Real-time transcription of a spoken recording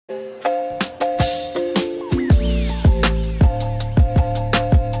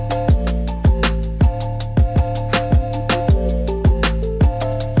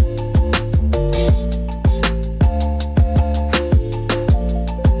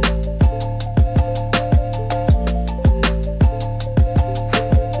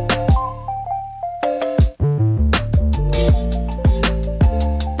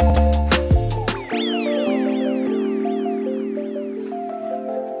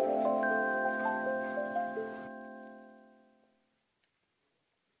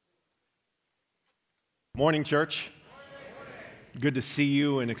Morning, church. Good to see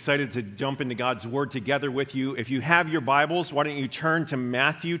you and excited to jump into God's Word together with you. If you have your Bibles, why don't you turn to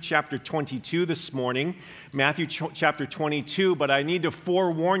Matthew chapter 22 this morning. Matthew chapter 22, but I need to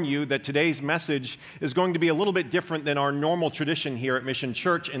forewarn you that today's message is going to be a little bit different than our normal tradition here at Mission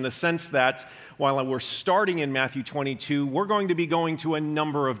Church in the sense that while we're starting in Matthew 22, we're going to be going to a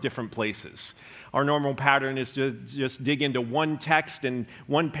number of different places. Our normal pattern is to just dig into one text and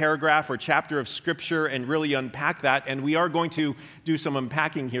one paragraph or chapter of Scripture and really unpack that. And we are going to do some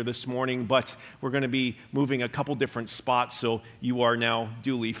unpacking here this morning, but we're going to be moving a couple different spots, so you are now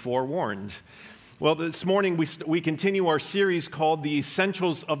duly forewarned. Well, this morning we continue our series called The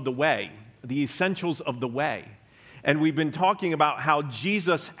Essentials of the Way. The Essentials of the Way. And we've been talking about how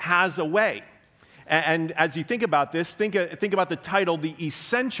Jesus has a way. And as you think about this, think about the title, The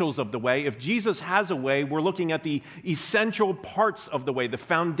Essentials of the Way. If Jesus has a way, we're looking at the essential parts of the way, the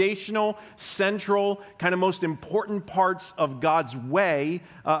foundational, central, kind of most important parts of God's way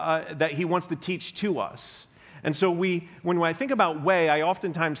that He wants to teach to us. And so when I think about way, I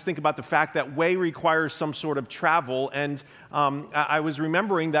oftentimes think about the fact that way requires some sort of travel. And I was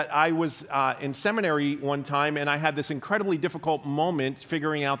remembering that I was in seminary one time, and I had this incredibly difficult moment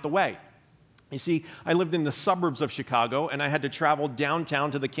figuring out the way. You see, I lived in the suburbs of Chicago, and I had to travel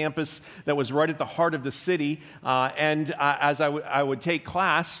downtown to the campus that was right at the heart of the city. As I would take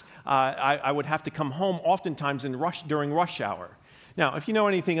class, I would have to come home oftentimes during rush hour. Now, if you know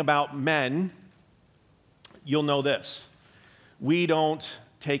anything about men, you'll know this. We don't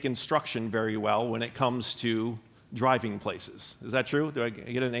take instruction very well when it comes to driving places. Is that true? Do I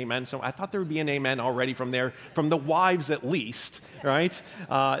get an amen? So I thought there would be an amen already from the wives at least, right?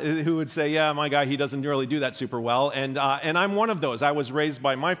 Who would say, yeah, my guy, he doesn't really do that super well. And I'm one of those. I was raised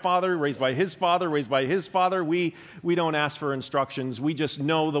by my father, raised by his father, raised by his father. We don't ask for instructions. We just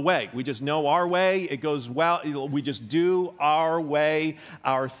know the way. We just know our way. It goes well. We just do our way,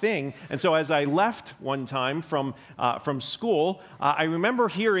 our thing. And so as I left one time from school, I remember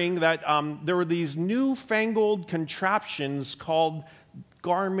hearing that there were these newfangled contraptions called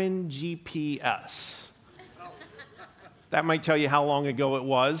Garmin GPS. That might tell you how long ago it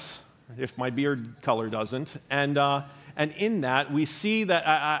was, if my beard color doesn't. And in that, we see that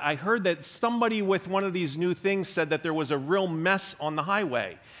I heard that somebody with one of these new things said that there was a real mess on the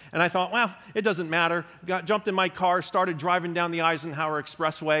highway. And I thought, well, it doesn't matter. Jumped in my car, started driving down the Eisenhower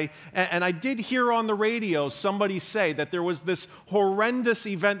Expressway, and I did hear on the radio somebody say that there was this horrendous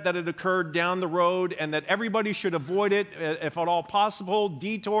event that had occurred down the road and that everybody should avoid it if at all possible,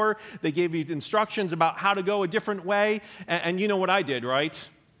 detour. They gave you instructions about how to go a different way, and you know what I did, right?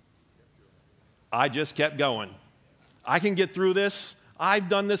 I just kept going. I can get through this. I've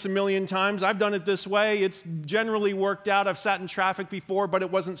done this a million times. I've done it this way. It's generally worked out. I've sat in traffic before, but it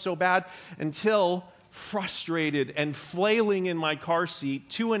wasn't so bad until frustrated and flailing in my car seat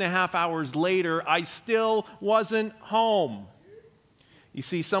 2.5 hours later, I still wasn't home. You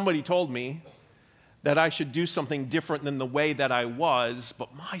see, somebody told me that I should do something different than the way that I was,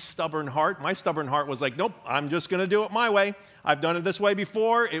 but my stubborn heart was like, nope, I'm just going to do it my way. I've done it this way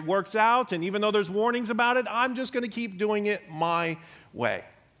before. It works out, and even though there's warnings about it, I'm just going to keep doing it my way.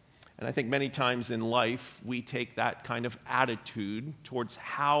 And I think many times in life, we take that kind of attitude towards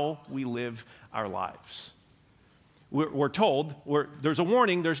how we live our lives. We're told, there's a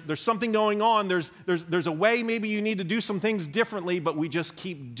warning, there's something going on, there's a way maybe you need to do some things differently, but we just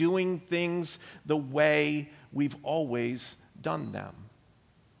keep doing things the way we've always done them.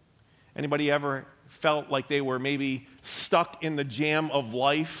 Anybody ever felt like they were maybe stuck in the jam of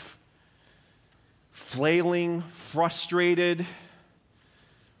life, flailing, frustrated,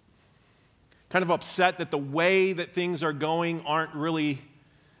 kind of upset that the way that things are going aren't really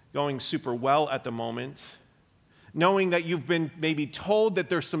going super well at the moment? Knowing that you've been maybe told that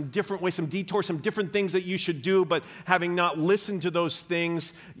there's some different ways, some detours, some different things that you should do, but having not listened to those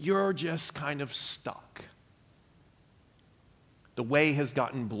things, you're just kind of stuck. The way has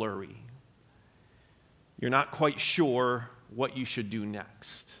gotten blurry. You're not quite sure what you should do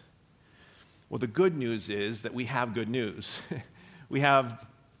next. Well, the good news is that we have good news. We have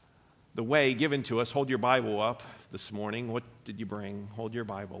the way given to us. Hold your Bible up this morning. What did you bring? Hold your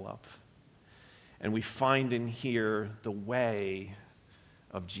Bible up. And we find in here the way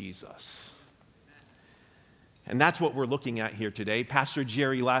of Jesus. And that's what we're looking at here today. Pastor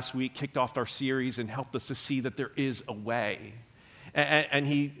Jerry last week kicked off our series and helped us to see that there is a way. And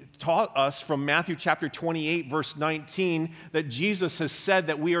he taught us from Matthew chapter 28, verse 19, that Jesus has said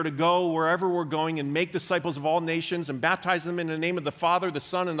that we are to go wherever we're going and make disciples of all nations and baptize them in the name of the Father, the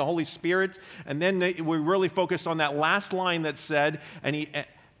Son, and the Holy Spirit. And then we really focused on that last line that said,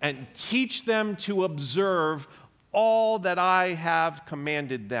 and teach them to observe all that I have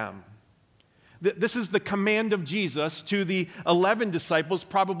commanded them. This is the command of Jesus to the 11 disciples,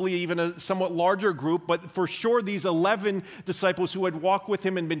 probably even a somewhat larger group, but for sure these 11 disciples who had walked with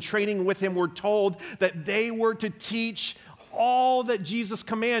him and been training with him were told that they were to teach all that Jesus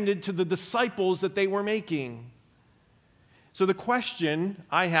commanded to the disciples that they were making. So the question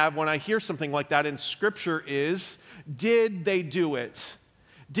I have when I hear something like that in Scripture is, did they do it?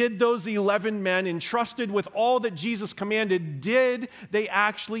 Did those 11 men entrusted with all that Jesus commanded, did they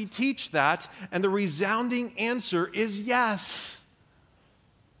actually teach that? And the resounding answer is yes.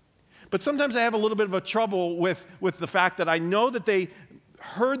 But sometimes I have a little bit of a trouble with the fact that I know that they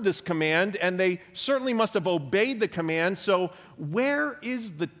heard this command and they certainly must have obeyed the command. So where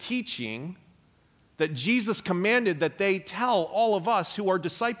is the teaching that Jesus commanded that they tell all of us who are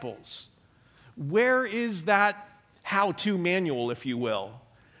disciples? Where is that how-to manual, if you will?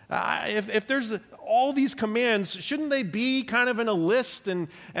 If there's all these commands, shouldn't they be kind of in a list and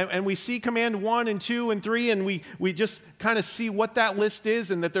we see command 1 and 2 and 3 and we just kind of see what that list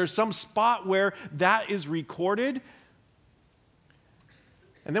is and that there's some spot where that is recorded?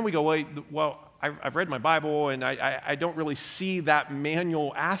 And then we go, well, I've read my Bible and I don't really see that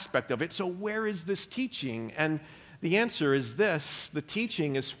manual aspect of it, so where is this teaching? And the answer is this: the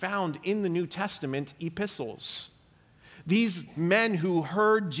teaching is found in the New Testament epistles. These men who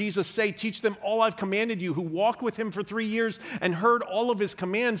heard Jesus say, teach them all I've commanded you, who walked with him for 3 years and heard all of his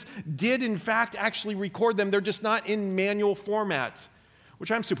commands, did in fact actually record them. They're just not in manual format,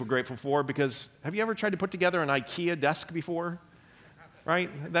 which I'm super grateful for, because have you ever tried to put together an IKEA desk before? Right?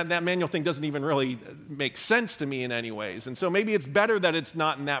 That manual thing doesn't even really make sense to me in any ways. And so maybe it's better that it's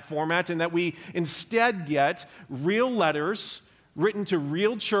not in that format and that we instead get real letters written to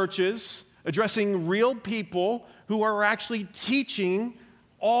real churches addressing real people who are actually teaching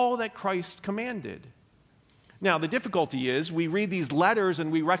all that Christ commanded. Now, the difficulty is we read these letters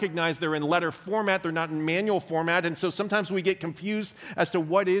and we recognize they're in letter format, they're not in manual format, and so sometimes we get confused as to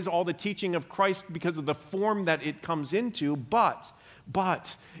what is all the teaching of Christ because of the form that it comes into.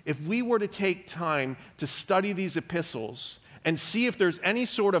 But if we were to take time to study these epistles and see if there's any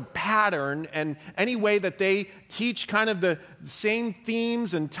sort of pattern and any way that they teach kind of the same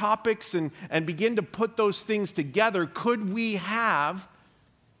themes and topics and begin to put those things together, could we have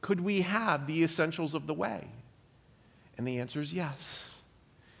the essentials of the way? And the answer is yes.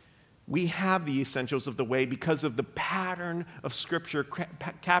 We have the essentials of the way because of the pattern of Scripture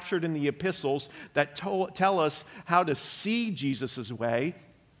captured in the epistles that tell us how to see Jesus' way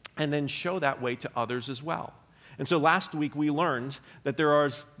and then show that way to others as well. And so last week we learned that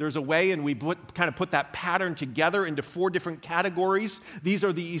there's a way, and we kind of put that pattern together into 4 different categories. These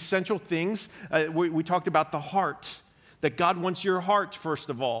are the essential things. We talked about the heart, that God wants your heart first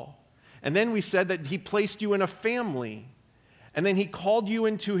of all. And then we said that he placed you in a family. And then he called you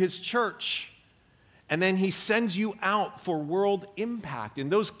into his church. And then he sends you out for world impact.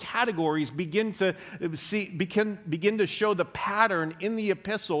 And those categories begin to show the pattern in the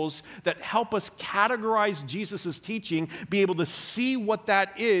epistles that help us categorize Jesus' teaching, be able to see what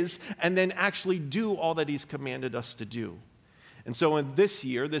that is, and then actually do all that he's commanded us to do. And so in this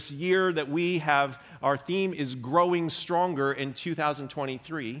year that we have, our theme is Growing Stronger in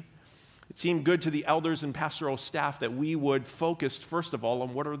 2023. It seemed good to the elders and pastoral staff that we would focus, first of all,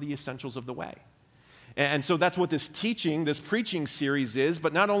 on what are the essentials of the way. And so that's what this preaching series is.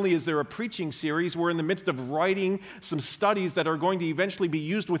 But not only is there a preaching series, we're in the midst of writing some studies that are going to eventually be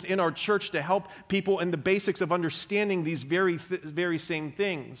used within our church to help people in the basics of understanding these very same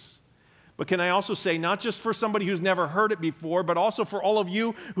things. But can I also say, not just for somebody who's never heard it before, but also for all of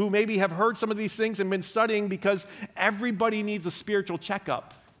you who maybe have heard some of these things and been studying, because everybody needs a spiritual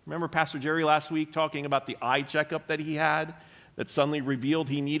checkup. Remember Pastor Jerry last week talking about the eye checkup that he had, that suddenly revealed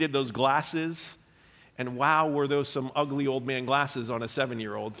he needed those glasses? And wow, were those some ugly old man glasses on a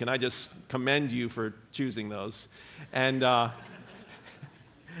 7-year-old. Can I just commend you for choosing those? And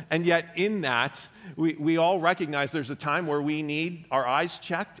yet in that, we all recognize there's a time where we need our eyes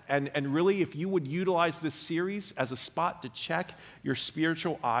checked. And really, if you would utilize this series as a spot to check your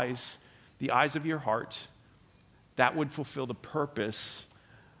spiritual eyes, the eyes of your heart, that would fulfill the purpose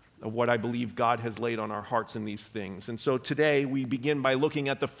of what I believe God has laid on our hearts in these things. And so today we begin by looking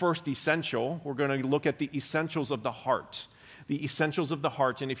at the first essential. We're going to look at the essentials of the heart. The essentials of the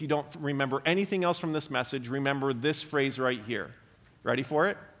heart. And if you don't remember anything else from this message, remember this phrase right here. Ready for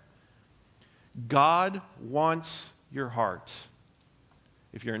it? God wants your heart.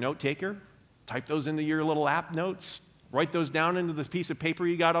 If you're a note taker, type those into your little app notes. Write those down into the piece of paper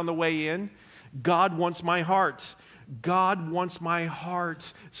you got on the way in. God wants my heart. God wants my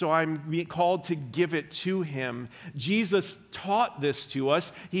heart, so I'm being called to give it to him. Jesus taught this to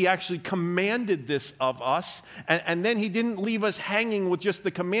us. He actually commanded this of us. And then he didn't leave us hanging with just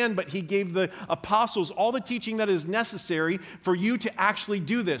the command, but he gave the apostles all the teaching that is necessary for you to actually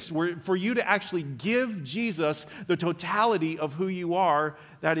do this, for you to actually give Jesus the totality of who you are,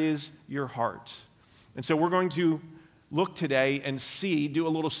 that is your heart. And so we're going to look today and do a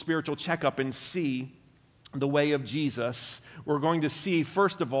little spiritual checkup and see the way of Jesus. We're going to see,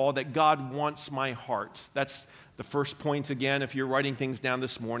 first of all, that God wants my heart. That's the first point again, if you're writing things down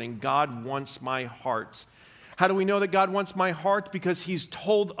this morning. God wants my heart. How do we know that God wants my heart? Because he's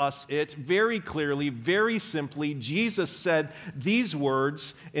told us it very clearly, very simply. Jesus said these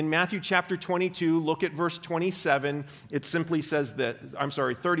words in Matthew chapter 22. Look at verse 27. It simply says that,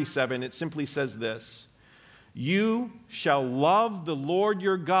 37. It simply says this: "You shall love the Lord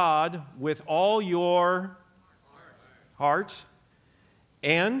your God with all your heart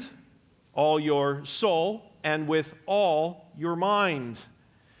and all your soul and with all your mind."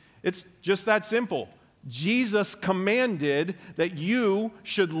 It's just that simple. Jesus commanded that you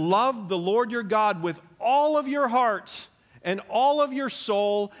should love the Lord your God with all of your heart and all of your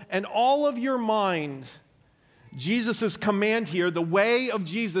soul and all of your mind. Jesus' command here, the way of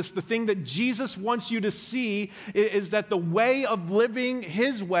Jesus, the thing that Jesus wants you to see is that the way of living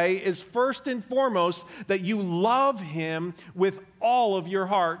his way is first and foremost that you love him with all of your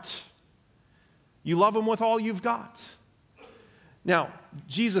heart. You love him with all you've got. Now,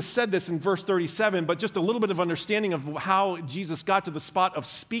 Jesus said this in verse 37, but just a little bit of understanding of how Jesus got to the spot of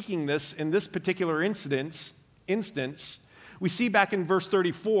speaking this in this particular instance, we see back in verse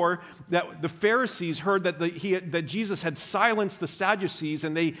 34 that the Pharisees heard that Jesus had silenced the Sadducees,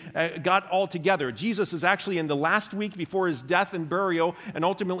 and they got all together. Jesus is actually in the last week before his death and burial and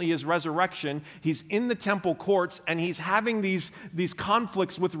ultimately his resurrection. He's in the temple courts, and he's having these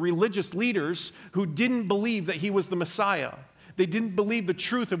conflicts with religious leaders who didn't believe that he was the Messiah. They didn't believe the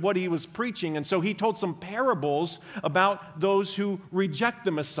truth of what he was preaching, and so he told some parables about those who reject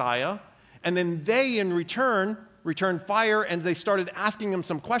the Messiah, and then they in returned fire, and they started asking him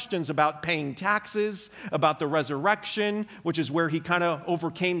some questions about paying taxes, about the resurrection, which is where he kind of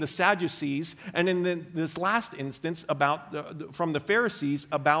overcame the Sadducees, and in this last instance from the Pharisees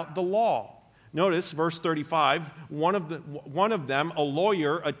about the law. Notice verse 35, one of them, a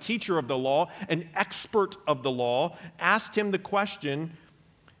lawyer, a teacher of the law, an expert of the law, asked him the question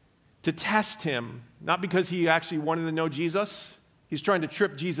to test him, not because he actually wanted to know Jesus. He's trying to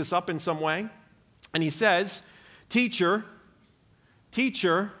trip Jesus up in some way. And he says, Teacher,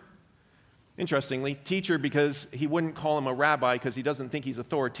 interestingly, teacher, because he wouldn't call him a rabbi because he doesn't think he's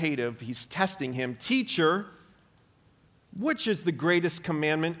authoritative. He's testing him. Teacher, which is the greatest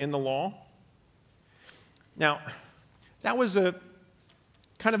commandment in the law? Now, that was a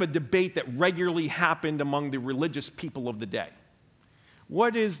kind of a debate that regularly happened among the religious people of the day.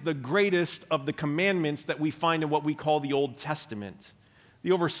 What is the greatest of the commandments that we find in what we call the Old Testament?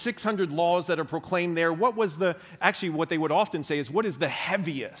 The over 600 laws that are proclaimed there, what they would often say is, what is the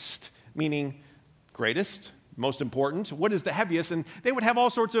heaviest? Meaning, greatest, most important. What is the heaviest? And they would have all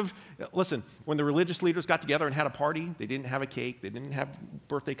sorts of, listen, when the religious leaders got together and had a party, they didn't have a cake, they didn't have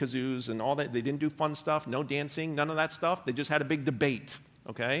birthday kazoos and all that. They didn't do fun stuff, no dancing, none of that stuff. They just had a big debate,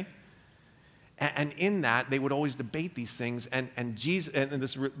 okay? And in that, they would always debate these things, and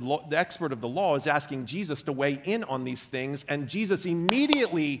the expert of the law is asking Jesus to weigh in on these things, and Jesus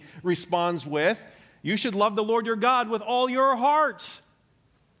immediately responds with, you should love the Lord your God with all your heart.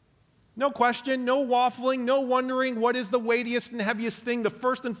 No question, no waffling, no wondering what is the weightiest and heaviest thing. The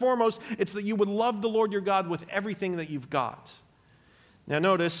first and foremost, it's that you would love the Lord your God with everything that you've got. Now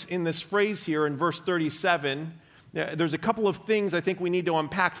notice in this phrase here in verse 37, there's a couple of things I think we need to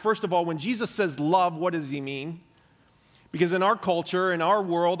unpack. First of all, when Jesus says love, what does he mean? Because in our culture, in our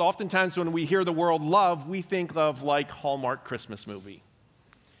world, oftentimes when we hear the word love, we think of like Hallmark Christmas movie.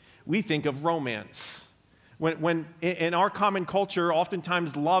 We think of romance. When in our common culture,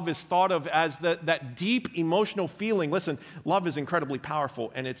 oftentimes love is thought of as that deep emotional feeling. Listen, love is incredibly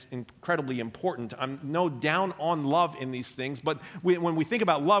powerful and it's incredibly important. I'm no down on love in these things, but when we think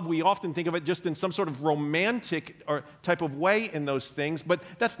about love, we often think of it just in some sort of romantic or type of way in those things, but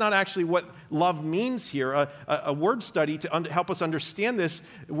that's not actually what love means here. A word study to help us understand this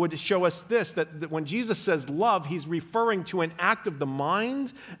would show us this, that when Jesus says love, he's referring to an act of the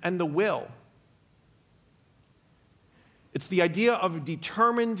mind and the will. It's the idea of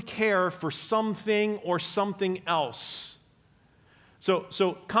determined care for something or something else.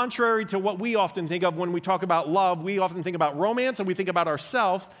 So contrary to what we often think of when we talk about love, we often think about romance and we think about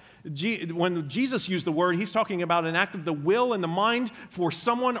ourselves. When Jesus used the word, he's talking about an act of the will and the mind for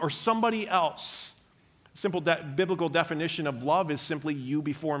someone or somebody else. Simple biblical definition of love is simply you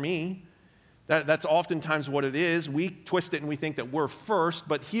before me. That's oftentimes what it is. We twist it and we think that we're first,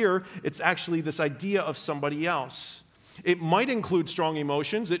 but here it's actually this idea of somebody else. It might include strong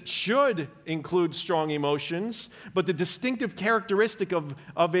emotions. It should include strong emotions, but the distinctive characteristic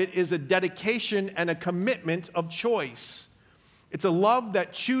of it is a dedication and a commitment of choice. It's a love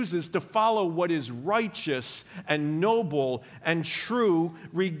that chooses to follow what is righteous and noble and true,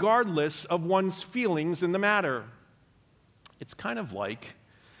 regardless of one's feelings in the matter. It's kind of like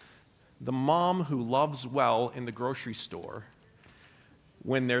the mom who loves well in the grocery store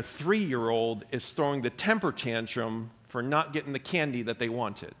when their 3-year-old is throwing the temper tantrum for not getting the candy that they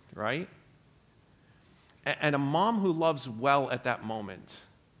wanted, right? And a mom who loves well at that moment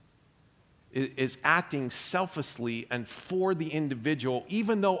is acting selflessly and for the individual,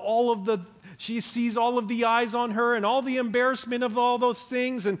 even though she sees all of the eyes on her and all the embarrassment of all those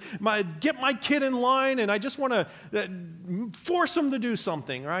things, and get my kid in line, and I just want to force him to do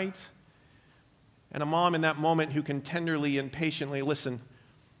something, right? And a mom in that moment who can tenderly and patiently listen.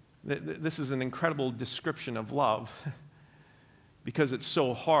 This is an incredible description of love because it's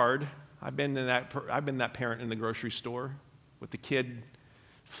so hard. I've been that parent in the grocery store with the kid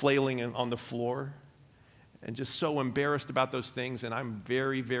flailing on the floor and just so embarrassed about those things, and I'm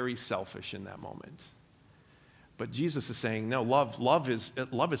very, very selfish in that moment. But Jesus is saying, no, love is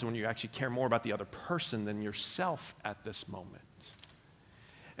when you actually care more about the other person than yourself at this moment.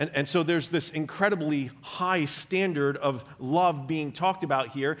 And so there's this incredibly high standard of love being talked about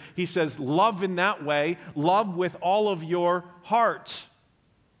here. He says, love in that way, love with all of your heart.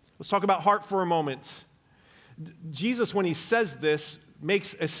 Let's talk about heart for a moment. Jesus, when he says this,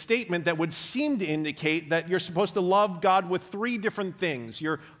 makes a statement that would seem to indicate that you're supposed to love God with 3 different things: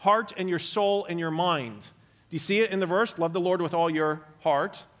 your heart and your soul and your mind. Do you see it in the verse? Love the Lord with all your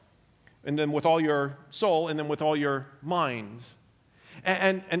heart, and then with all your soul, and then with all your mind.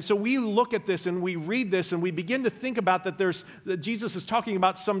 And so we look at this and we read this and we begin to think about that Jesus is talking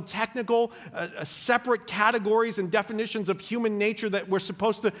about some technical, separate categories and definitions of human nature that we're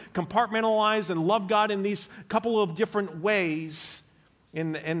supposed to compartmentalize and love God in these couple of different ways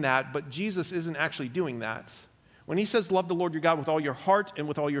in that. But Jesus isn't actually doing that. When he says love the Lord your God with all your heart and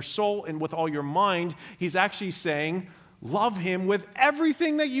with all your soul and with all your mind, he's actually saying love him with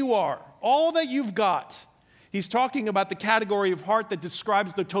everything that you are, all that you've got. He's talking about the category of heart that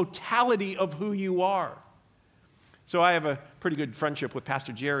describes the totality of who you are. So I have a pretty good friendship with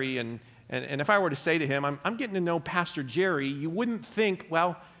Pastor Jerry, and if I were to say to him, I'm getting to know Pastor Jerry, you wouldn't think,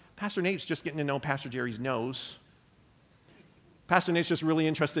 well, Pastor Nate's just getting to know Pastor Jerry's nose. Pastor Nate's just really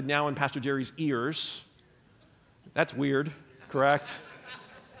interested now in Pastor Jerry's ears. That's weird, correct?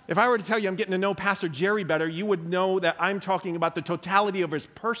 If I were to tell you I'm getting to know Pastor Jerry better, you would know that I'm talking about the totality of his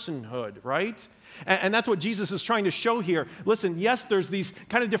personhood, right? And that's what Jesus is trying to show here. Listen, yes, there's these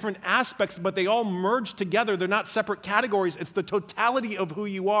kind of different aspects, but they all merge together. They're not separate categories. It's the totality of who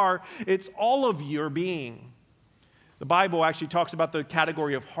you are. It's all of your being. The Bible actually talks about the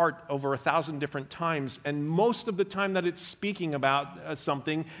category of heart over 1,000 different times, and most of the time that it's speaking about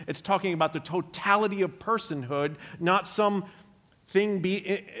something, it's talking about the totality of personhood, not some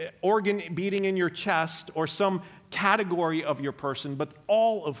organ beating in your chest or some category of your person, but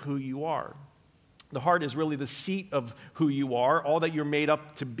all of who you are. The heart is really the seat of who you are, all that you're made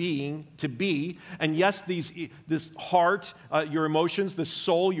up to be. And yes, this heart, your emotions, the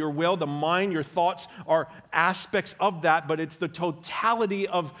soul, your will, the mind, your thoughts are aspects of that, but it's the totality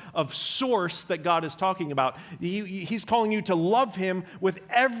of source that God is talking about. He's calling you to love him with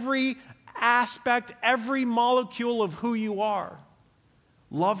every aspect, every molecule of who you are.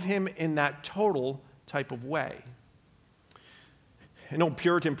 Love him in that total type of way. An old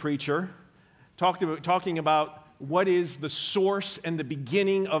Puritan preacher talking about what is the source and the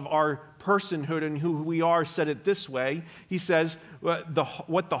beginning of our personhood and who we are, said it this way. He says, what the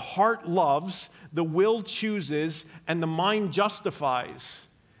heart loves, the will chooses, and the mind justifies.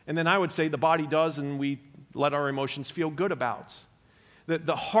 And then I would say the body does, and we let our emotions feel good about.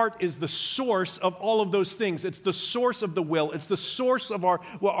 The heart is the source of all of those things. It's the source of the will. It's the source of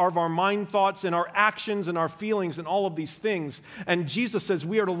our mind thoughts and our actions and our feelings and all of these things. And Jesus says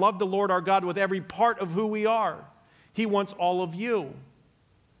we are to love the Lord our God with every part of who we are. He wants all of you.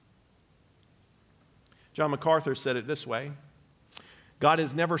 John MacArthur said it this way: God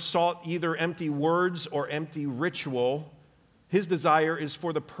has never sought either empty words or empty ritual. His desire is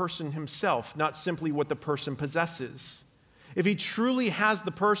for the person himself, not simply what the person possesses. If he truly has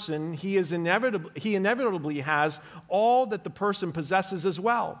the person, he inevitably has all that the person possesses as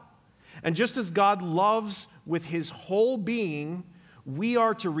well. And just as God loves with his whole being, we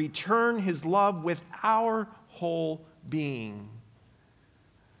are to return his love with our whole being.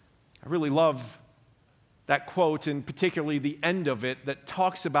 I really love that quote, and particularly the end of it that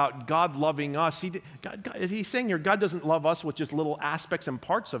talks about God loving us. He's saying here, God doesn't love us with just little aspects and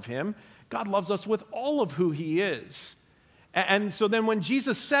parts of him. God loves us with all of who he is. And so then when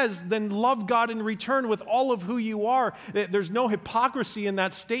Jesus says, then love God in return with all of who you are, there's no hypocrisy in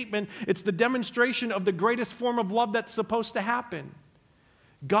that statement. It's the demonstration of the greatest form of love that's supposed to happen.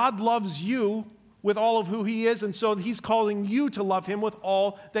 God loves you with all of who he is, and so he's calling you to love him with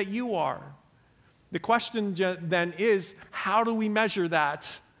all that you are. The question then is, how do we measure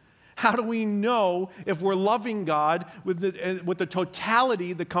that? How do we know if we're loving God with the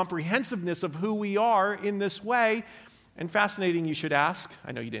totality, the comprehensiveness of who we are in this way? And fascinating you should ask.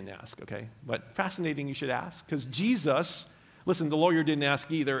 I know you didn't ask, okay? But fascinating you should ask, because Jesus, listen, the lawyer didn't ask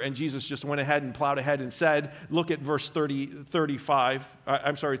either, and Jesus just went ahead and plowed ahead and said, look at verse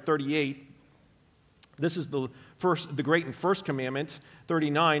 38. This is the great and first commandment,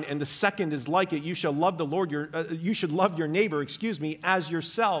 39, and the second is like it. You shall love the Lord, you should love your neighbor, as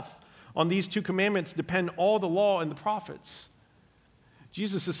yourself. On these two commandments depend all the law and the prophets.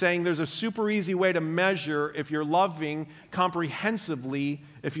 Jesus is saying there's a super easy way to measure if you're comprehensively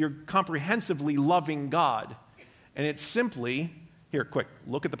loving God. And it's simply, here, quick,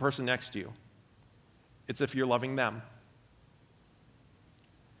 look at the person next to you. It's if you're loving them.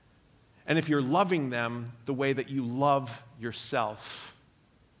 And if you're loving them the way that you love yourself.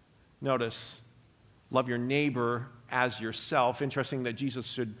 Notice, love your neighbor as yourself. Interesting that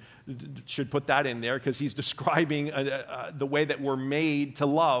Jesus should put that in there, because he's describing the way that we're made to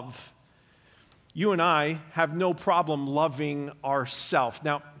love. You and I have no problem loving ourselves.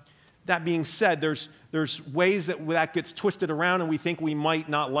 Now, that being said, there's ways that gets twisted around and we think we might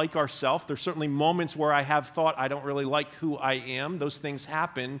not like ourselves. There's certainly moments where I have thought I don't really like who I am. Those things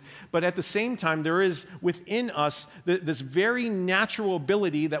happen. But at the same time, there is within us this very natural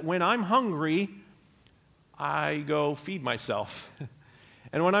ability that when I'm hungry, I go feed myself.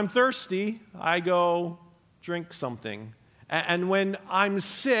 And when I'm thirsty, I go drink something. And when I'm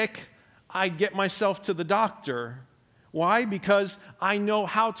sick, I get myself to the doctor. Why? Because I know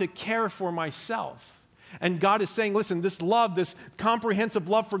how to care for myself. And God is saying, listen, this love, this comprehensive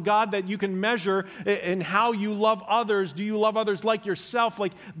love for God that you can measure in how you love others. Do you love others like yourself?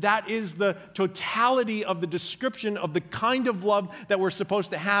 Like, that is the totality of the description of the kind of love that we're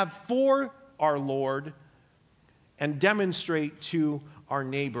supposed to have for our Lord and demonstrate to our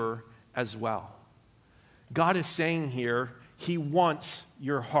neighbor as well. God is saying here, he wants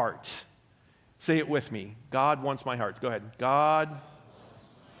your heart. Say it with me. God wants my heart. Go ahead. God.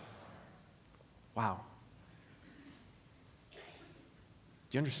 Wow.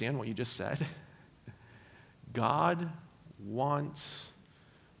 Do you understand what you just said? God wants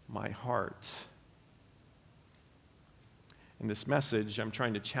my heart. In this message, I'm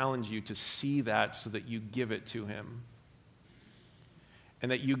trying to challenge you to see that so that you give it to him.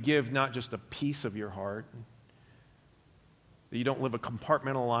 And that you give not just a piece of your heart, that you don't live a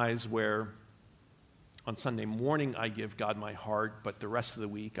compartmentalized where on Sunday morning I give God my heart, but the rest of the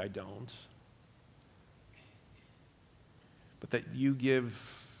week I don't. But that you give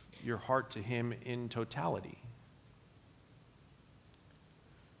your heart to him in totality.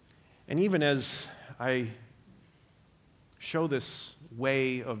 And even as I show this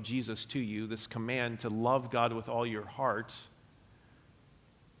way of Jesus to you, this command to love God with all your heart,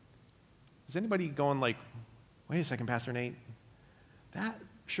 is anybody going like, wait a second, Pastor Nate, that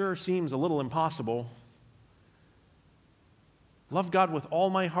sure seems a little impossible. Love God with all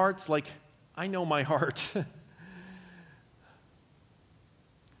my heart? Like, I know my heart.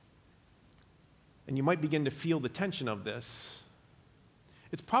 And you might begin to feel the tension of this.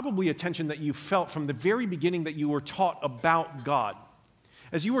 It's probably a tension that you felt from the very beginning that you were taught about God.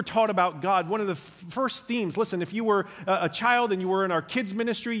 As you were taught about God, one of the first themes, listen, if you were a child and you were in our kids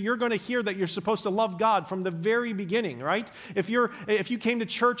ministry, you're going to hear that you're supposed to love God from the very beginning, right? If you came to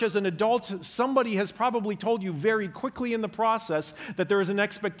church as an adult, somebody has probably told you very quickly in the process that there is an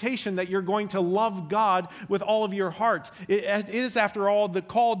expectation that you're going to love God with all of your heart. It is, after all,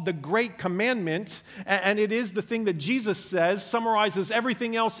 called the Great Commandment, and it is the thing that Jesus says, summarizes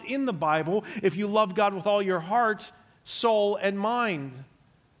everything else in the Bible. If you love God with all your heart, soul, and mind.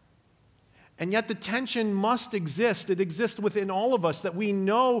 And yet the tension must exist. It exists within all of us, that we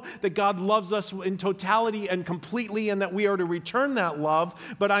know that God loves us in totality and completely and that we are to return that love.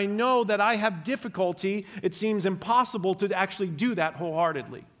 But I know that I have difficulty. It seems impossible to actually do that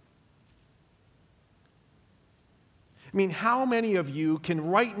wholeheartedly. I mean, how many of you can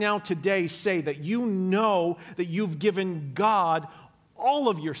right now today say that you know that you've given God all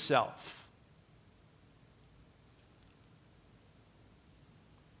of yourself?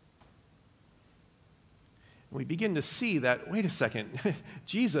 We begin to see that, wait a second,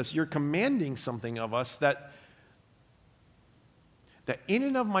 Jesus, you're commanding something of us that in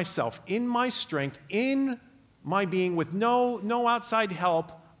and of myself, in my strength, in my being, with no outside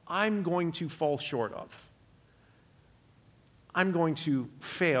help, I'm going to fall short of. I'm going to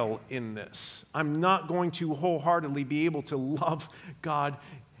fail in this. I'm not going to wholeheartedly be able to love God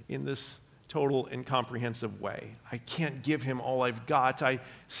in this total and comprehensive way. I can't give him all I've got. I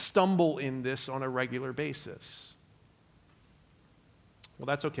stumble in this on a regular basis. Well,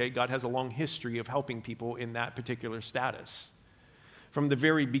 that's okay. God has a long history of helping people in that particular status. From the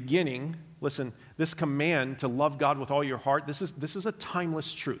very beginning, listen, this command to love God with all your heart, this is a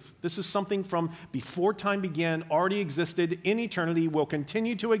timeless truth. This is something from before time began, already existed, in eternity, will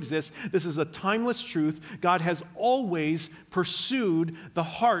continue to exist. This is a timeless truth. God has always pursued the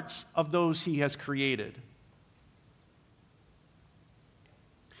hearts of those he has created.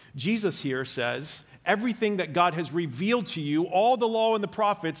 Jesus here says, everything that God has revealed to you, all the law and the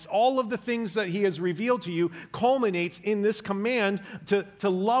prophets, all of the things that he has revealed to you culminates in this command to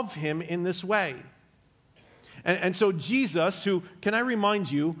love him in this way. And so Jesus, who, can I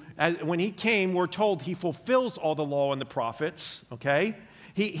remind you, when he came, we're told he fulfills all the law and the prophets, okay?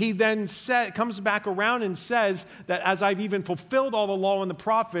 He then comes back around and says that as I've even fulfilled all the law and the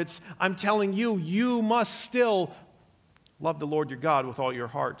prophets, I'm telling you, you must still love the Lord your God with all your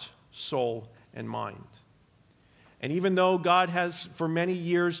heart, soul, and mind. And even though God has for many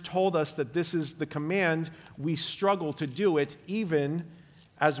years told us that this is the command, we struggle to do it even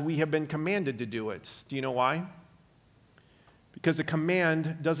as we have been commanded to do it. Do you know why? Because a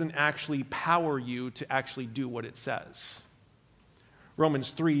command doesn't actually power you to actually do what it says.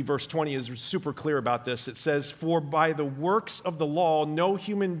 Romans 3, verse 20 is super clear about this. It says, "For by the works of the law, no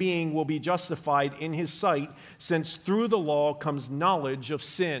human being will be justified in his sight, since through the law comes knowledge of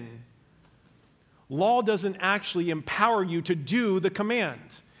sin." Law doesn't actually empower you to do the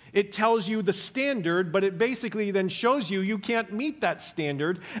command. It tells you the standard, but it basically then shows you can't meet that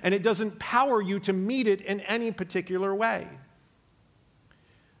standard, and it doesn't power you to meet it in any particular way.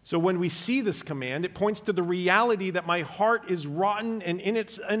 So when we see this command, it points to the reality that my heart is rotten, and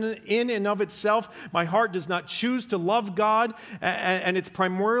in and of itself, my heart does not choose to love God, and it's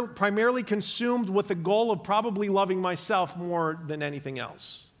primarily consumed with the goal of probably loving myself more than anything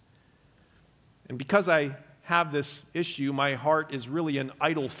else. And because I have this issue, my heart is really an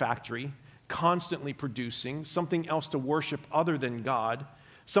idol factory, constantly producing something else to worship other than God,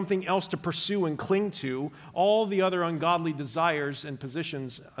 something else to pursue and cling to. All the other ungodly desires and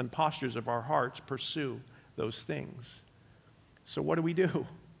positions and postures of our hearts pursue those things. So what do we do?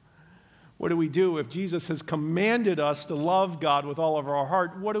 What do we do if Jesus has commanded us to love God with all of our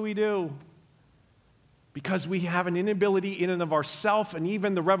heart? What do we do? Because we have an inability in and of ourselves, and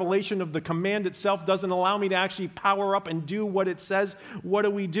even the revelation of the command itself doesn't allow me to actually power up and do what it says. What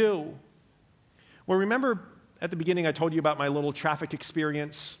do we do? Well, remember at the beginning I told you about my little traffic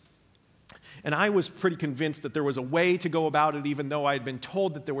experience? And I was pretty convinced that there was a way to go about it, even though I had been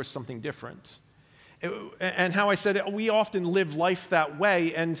told that there was something different. And how I said we often live life that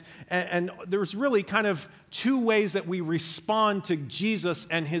way, and there's really kind of two ways that we respond to Jesus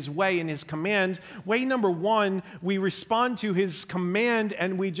and his way and his command. Way number one, we respond to his command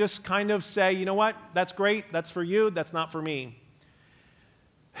and we just kind of say, you know what, that's great, that's for you, that's not for me.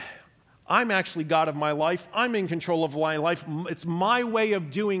 I'm actually God of my life. I'm in control of my life. It's my way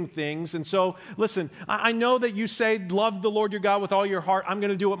of doing things. And so, listen, I know that you say love the Lord your God with all your heart. I'm going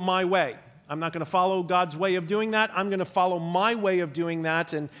to do it my way. I'm not going to follow God's way of doing that. I'm going to follow my way of doing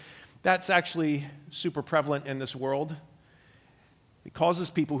that. And that's actually super prevalent in this world. It causes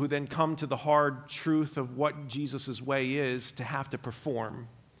people who then come to the hard truth of what Jesus' way is to have to perform.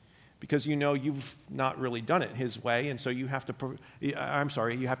 Because you know you've not really done it his way, and so you have to, you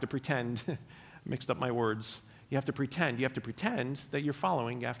have to pretend. Mixed up my words. You have to pretend. You have to pretend that you're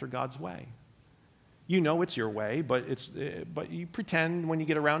following after God's way. You know it's your way, but you pretend when you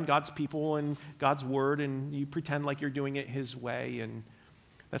get around God's people and God's word, and you pretend like you're doing it his way, and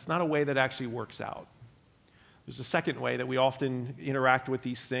that's not a way that actually works out. There's a second way that we often interact with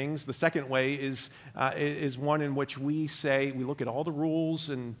these things. The second way is one in which we say, we look at all the rules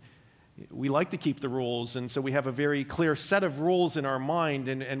and we like to keep the rules, and so we have a very clear set of rules in our mind,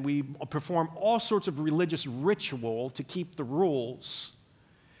 and we perform all sorts of religious ritual to keep the rules.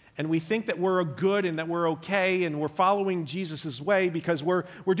 And we think that we're good and that we're okay and we're following Jesus' way because we're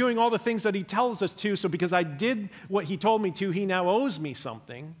doing all the things that he tells us to, so because I did what he told me to, he now owes me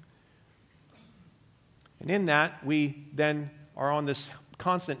something. And in that, we then are on this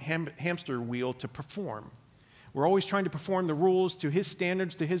constant hamster wheel to perform. We're always trying to perform the rules to his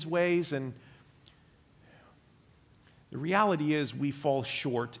standards, to his ways, and the reality is we fall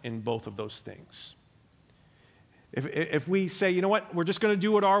short in both of those things. If we say, you know what, we're just going to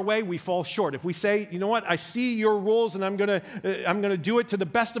do it our way, we fall short. If we say, you know what, I see your rules and I'm going to do it to the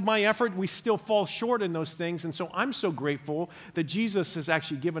best of my effort, we still fall short in those things. And so I'm so grateful that Jesus has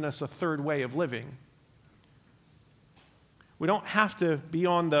actually given us a third way of living. We don't have to be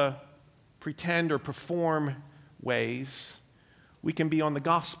on the pretend or perform ways. We can be on the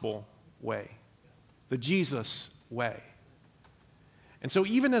gospel way, the Jesus way. And so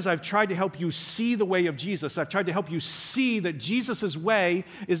even as I've tried to help you see the way of Jesus, I've tried to help you see that Jesus' way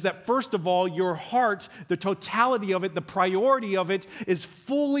is that, first of all, your heart, the totality of it, the priority of it, is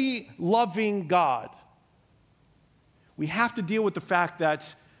fully loving God. We have to deal with the fact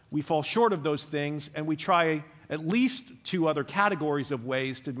that we fall short of those things, and we try at least 2 other categories of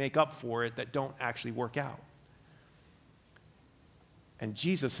ways to make up for it that don't actually work out. And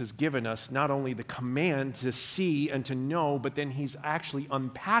Jesus has given us not only the command to see and to know, but then he's actually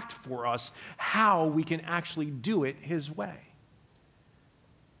unpacked for us how we can actually do it his way.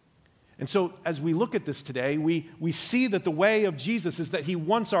 And so as we look at this today, we see that the way of Jesus is that he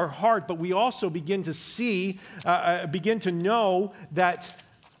wants our heart, but we also begin to see, begin to know that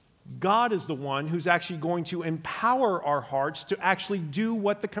God is the one who's actually going to empower our hearts to actually do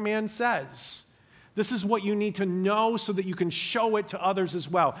what the command says. This is what you need to know so that you can show it to others as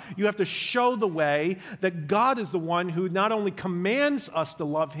well. You have to show the way that God is the one who not only commands us to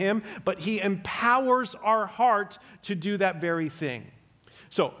love him, but he empowers our heart to do that very thing.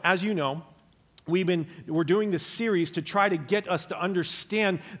 So, as you know, we're doing this series to try to get us to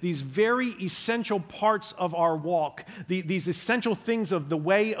understand these very essential parts of our walk, these essential things of the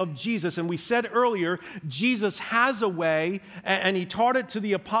way of Jesus. And we said earlier, Jesus has a way, and he taught it to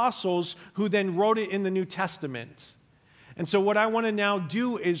the apostles who then wrote it in the New Testament. And so what I want to now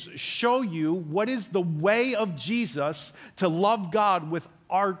do is show you what is the way of Jesus to love God with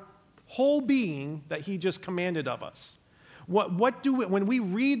our whole being that he just commanded of us. When we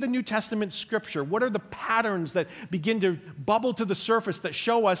read the New Testament scripture, what are the patterns that begin to bubble to the surface that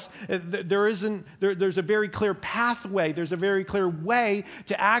show us there's a very clear pathway, there's a very clear way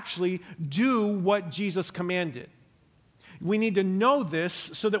to actually do what Jesus commanded? We need to know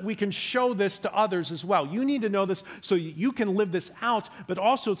this so that we can show this to others as well. You need to know this so you can live this out, but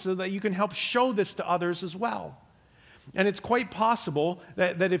also so that you can help show this to others as well. And it's quite possible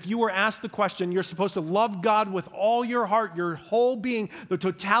that if you were asked the question, you're supposed to love God with all your heart, your whole being, the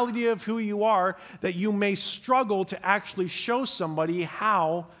totality of who you are, that you may struggle to actually show somebody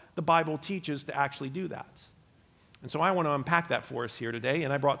how the Bible teaches to actually do that. And so I want to unpack that for us here today,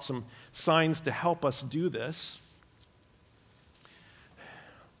 and I brought some signs to help us do this.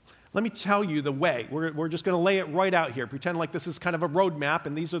 Let me tell you the way. We're just going to lay it right out here. Pretend like this is kind of a roadmap,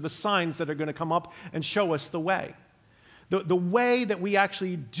 and these are the signs that are going to come up and show us the way. The way that we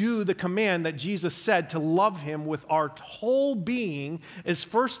actually do the command that Jesus said to love him with our whole being is,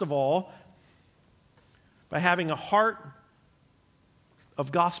 first of all, by having a heart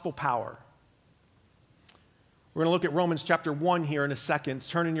of gospel power. We're going to look at Romans chapter 1 here in a second.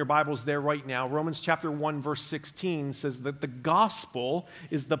 Turn in your Bibles there right now. Romans chapter 1, verse 16 says that the gospel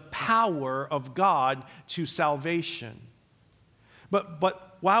is the power of God to salvation.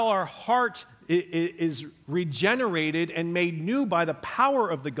 But while our heart is regenerated and made new by the power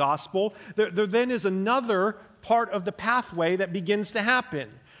of the gospel, there then is another part of the pathway that begins to happen.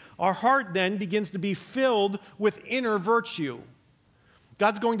 Our heart then begins to be filled with inner virtue.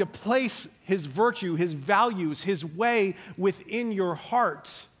 God's going to place his virtue, his values, his way within your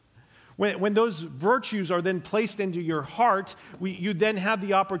heart. When those virtues are then placed into your heart, you then have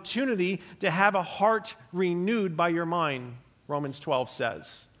the opportunity to have a heart renewed by your mind. Romans 12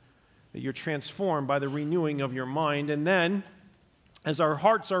 says that you're transformed by the renewing of your mind. And then, as our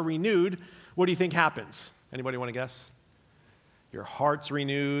hearts are renewed, what do you think happens? Anybody want to guess? Your heart's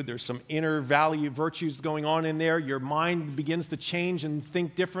renewed. There's some inner value virtues going on in there. Your mind begins to change and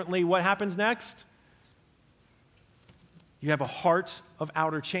think differently. What happens next? You have a heart of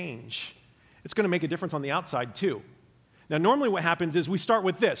outer change. It's going to make a difference on the outside too. Now, normally what happens is we start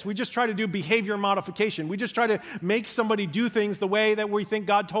with this. We just try to do behavior modification. We just try to make somebody do things the way that we think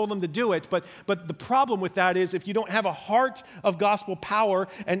God told them to do it. But the problem with that is if you don't have a heart of gospel power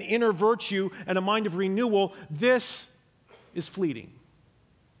and inner virtue and a mind of renewal, this is fleeting.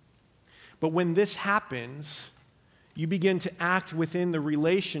 But when this happens, you begin to act within the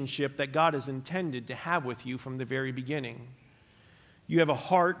relationship that God has intended to have with you from the very beginning. You have a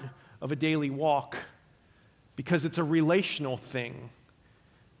heart of a daily walk because it's a relational thing.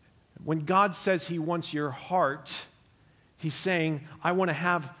 When God says He wants your heart, He's saying, I want to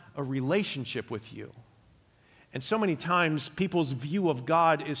have a relationship with you. And so many times, people's view of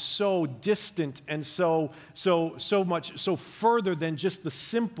God is so distant and so further than just the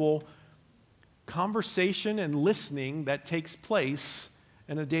simple conversation and listening that takes place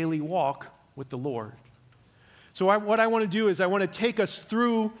in a daily walk with the Lord. So what I want to do is I want to take us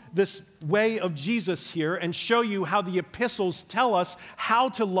through this way of Jesus here and show you how the epistles tell us how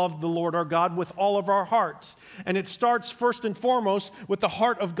to love the Lord our God with all of our hearts. And it starts first and foremost with the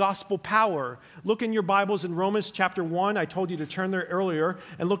heart of gospel power. Look in your Bibles in Romans chapter 1. I told you to turn there earlier.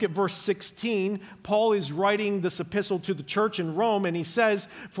 And look at verse 16. Paul is writing this epistle to the church in Rome, and he says,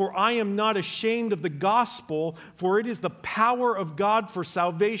 "For I am not ashamed of the gospel, for it is the power of God for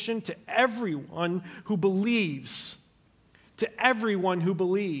salvation to everyone who believes." To everyone who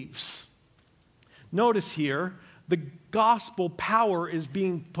believes. Notice here, the gospel power is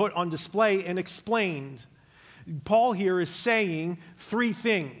being put on display and explained. Paul here is saying three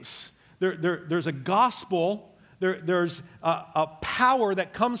things. There's a gospel, there's a power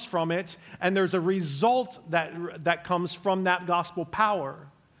that comes from it, and there's a result that comes from that gospel power.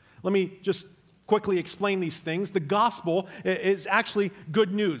 Let me just quickly explain these things. The gospel is actually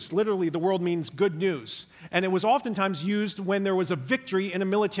good news. Literally, the word means good news. And it was oftentimes used when there was a victory in a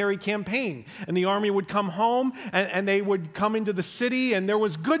military campaign. And the army would come home, and they would come into the city, and there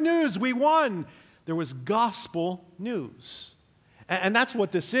was good news, we won. There was gospel news. And that's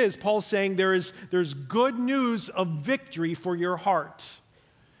what this is. Paul's saying there's good news of victory for your heart.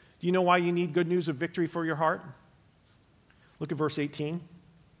 Do you know why you need good news of victory for your heart? Look at verse 18.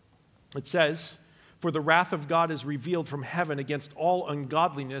 It says, "For the wrath of God is revealed from heaven against all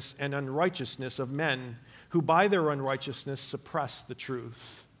ungodliness and unrighteousness of men, who by their unrighteousness suppress the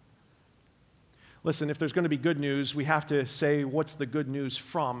truth." Listen, if there's going to be good news, we have to say, what's the good news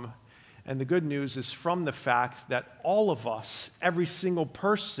from? And the good news is from the fact that all of us, every single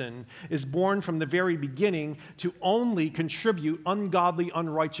person, is born from the very beginning to only contribute ungodly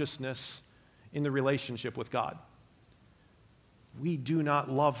unrighteousness in the relationship with God. We do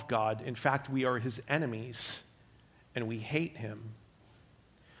not love God. In fact, we are His enemies, and we hate Him.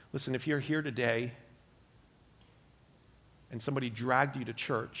 Listen, if you're here today and somebody dragged you to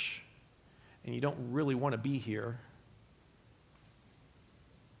church and you don't really want to be here,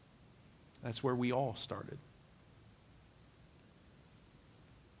 that's where we all started.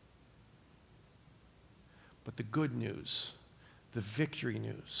 But the good news, the victory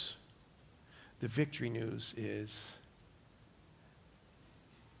news is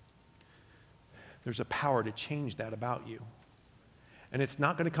there's a power to change that about you. And it's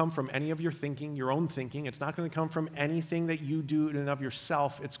not going to come from any of your thinking, your own thinking. It's not going to come from anything that you do in and of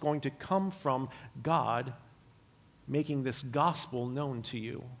yourself. It's going to come from God making this gospel known to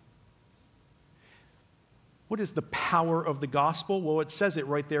you. What is the power of the gospel? Well, it says it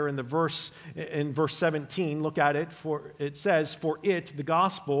right there in verse 17. Look at it. For it says, "For it," the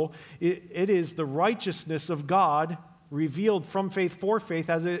gospel, it is the righteousness of God revealed from faith for faith,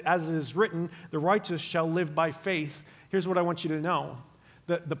 as it is written, "The righteous shall live by faith." Here's what I want you to know.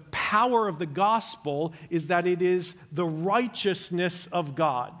 The power of the gospel is that it is the righteousness of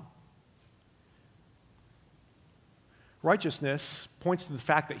God. Righteousness points to the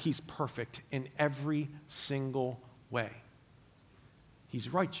fact that He's perfect in every single way. He's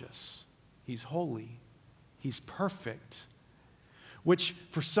righteous. He's holy. He's perfect. Which,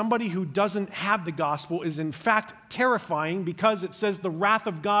 for somebody who doesn't have the gospel, is in fact terrifying, because it says the wrath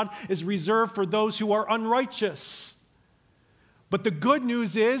of God is reserved for those who are unrighteous. But the good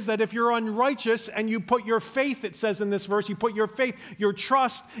news is that if you're unrighteous and you put your faith, it says in this verse, you put your faith, your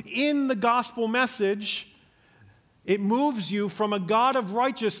trust in the gospel message, it moves you from a God of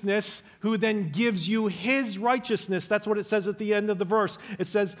righteousness who then gives you His righteousness. That's what it says at the end of the verse. It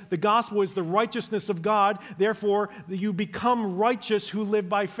says the gospel is the righteousness of God. Therefore, you become righteous who live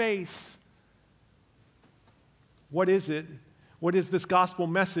by faith. What is it? What is this gospel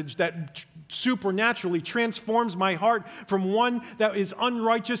message that supernaturally transforms my heart from one that is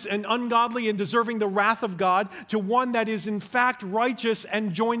unrighteous and ungodly and deserving the wrath of God to one that is in fact righteous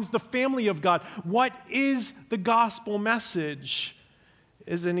and joins the family of God? What is the gospel message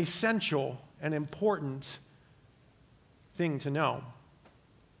is an essential and important thing to know.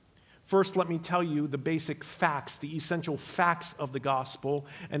 First, let me tell you the basic facts, the essential facts of the gospel,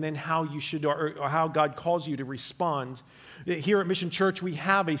 and then how you should, or how God calls you to respond. Here at Mission Church, we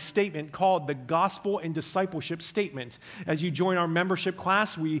have a statement called the Gospel and Discipleship Statement. As you join our membership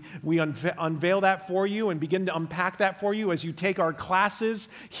class, we unveil that for you and begin to unpack that for you. As you take our classes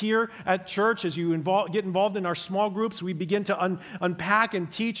here at church, as you get involved in our small groups, we begin to unpack and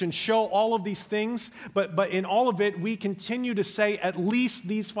teach and show all of these things. But in all of it, we continue to say at least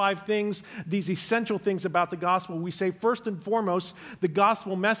these 5 things, these essential things about the gospel. We say first and foremost, the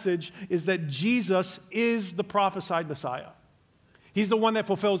gospel message is that Jesus is the prophesied Messiah. He's the one that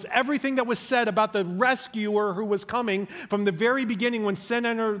fulfills everything that was said about the rescuer who was coming from the very beginning when sin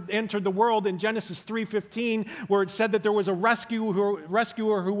entered the world in Genesis 3:15, where it said that there was a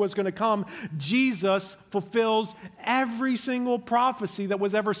rescuer who was going to come. Jesus fulfills every single prophecy that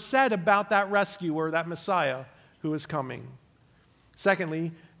was ever said about that rescuer, that Messiah who is coming.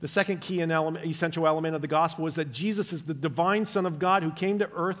 Secondly, the second key and essential element of the gospel is that Jesus is the divine Son of God who came to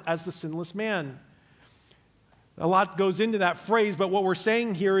earth as the sinless man. A lot goes into that phrase, but what we're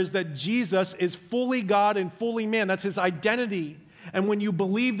saying here is that Jesus is fully God and fully man. That's his identity. And when you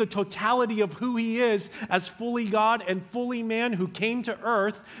believe the totality of who he is as fully God and fully man who came to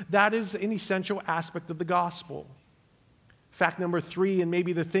earth, that is an essential aspect of the gospel. Fact number 3, and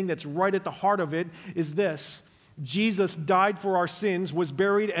maybe the thing that's right at the heart of it, is this. Jesus died for our sins, was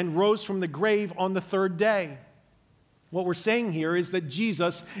buried, and rose from the grave on the 3rd day. What we're saying here is that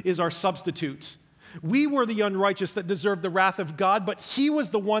Jesus is our substitute. We were the unrighteous that deserved the wrath of God, but he was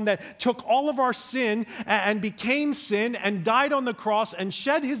the one that took all of our sin and became sin and died on the cross and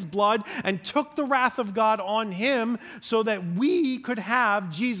shed his blood and took the wrath of God on him so that we could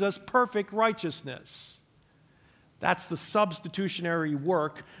have Jesus' perfect righteousness. That's the substitutionary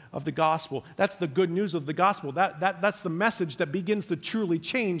work of the gospel. That's the good news of the gospel. That's the message that begins to truly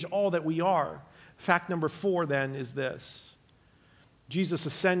change all that we are. Fact number 4 then is this. Jesus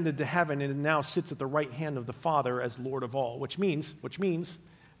ascended to heaven and now sits at the right hand of the Father as Lord of all, which means,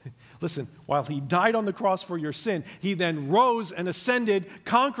 listen, while he died on the cross for your sin, he then rose and ascended,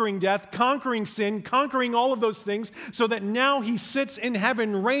 conquering death, conquering sin, conquering all of those things, so that now he sits in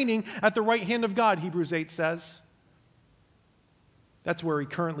heaven reigning at the right hand of God, Hebrews 8 says. That's where he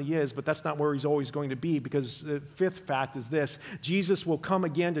currently is, but that's not where he's always going to be, because the 5th fact is this. Jesus will come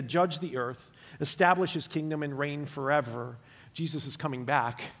again to judge the earth, establish his kingdom, and reign forever. Jesus is coming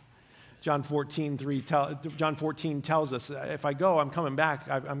back. John 14 tells us, if I go, I'm coming back.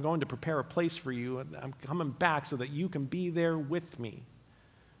 I'm going to prepare a place for you. And I'm coming back so that you can be there with me.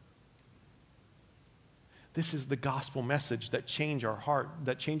 This is the gospel message that changes our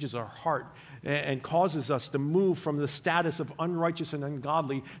heart and causes us to move from the status of unrighteous and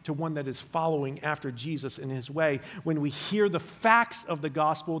ungodly to one that is following after Jesus in his way. When we hear the facts of the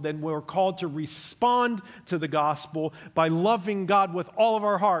gospel, then we're called to respond to the gospel by loving God with all of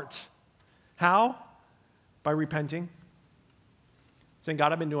our heart. How? By repenting. Saying,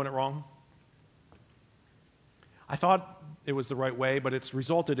 God, I've been doing it wrong. I thought it was the right way, but it's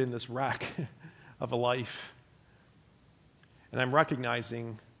resulted in this wreck of a life. And I'm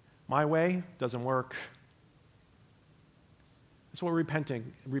recognizing my way doesn't work. That's what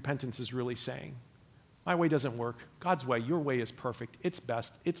repentance is really saying. My way doesn't work. God's way, your way is perfect. It's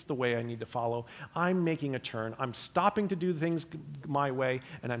best. It's the way I need to follow. I'm making a turn. I'm stopping to do things my way,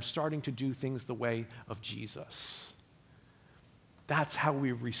 and I'm starting to do things the way of Jesus. That's how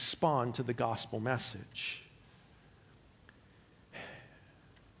we respond to the gospel message.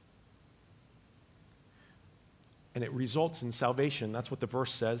 And it results in salvation. That's what the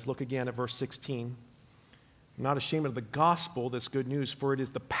verse says. Look again at verse 16. I'm not ashamed of the gospel, this good news, for it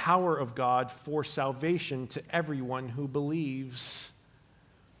is the power of God for salvation to everyone who believes.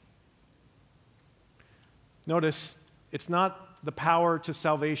 Notice, it's not the power to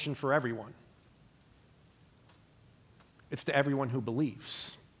salvation for everyone. It's to everyone who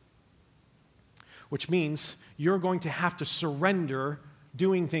believes. Which means you're going to have to surrender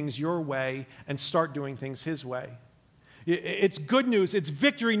doing things your way and start doing things his way. It's good news. It's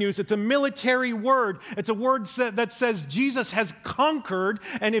victory news. It's a military word. It's a word that says Jesus has conquered,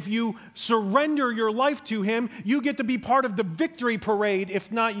 and if you surrender your life to him, you get to be part of the victory parade.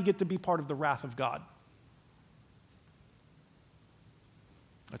 If not, you get to be part of the wrath of God.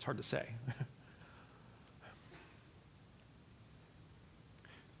 That's hard to say.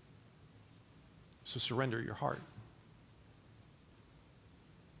 So surrender your heart.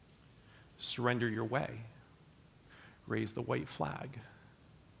 Surrender your way. Raise the white flag.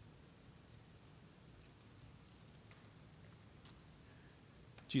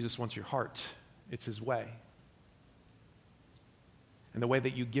 Jesus wants your heart. It's his way. And the way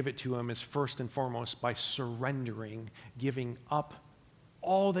that you give it to him is first and foremost by surrendering, giving up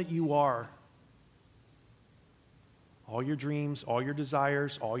all that you are. All your dreams, all your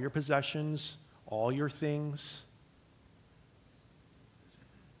desires, all your possessions, all your things.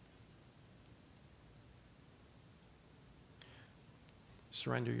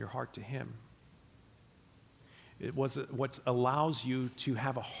 Surrender your heart to him. It was what allows you to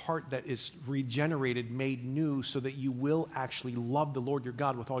have a heart that is regenerated, made new, so that you will actually love the Lord your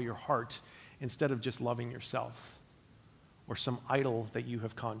God with all your heart instead of just loving yourself or some idol that you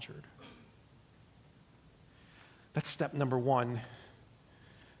have conjured. That's step number one.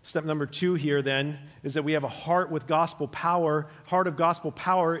 Step number two here then is that we have a heart with gospel power, heart of gospel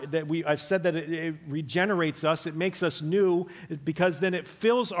power that I've said that it regenerates us, it makes us new, because then it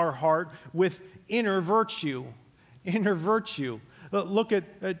fills our heart with inner virtue. Inner virtue. Look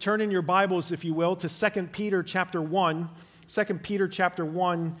at, turn in your Bibles, if you will, to 2 Peter chapter 1. 2 Peter chapter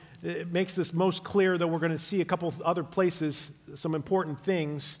 1, it makes this most clear, though we're going to see a couple of other places, some important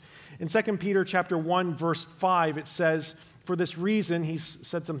things. In 2 Peter chapter 1, verse 5, it says, "For this reason," he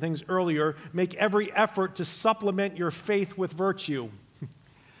said some things earlier, "make every effort to supplement your faith with virtue."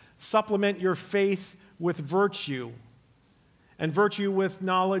 Supplement your faith with virtue. And virtue with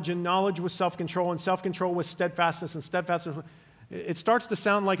knowledge, and knowledge with self-control, and self-control with steadfastness, and steadfastness. It starts to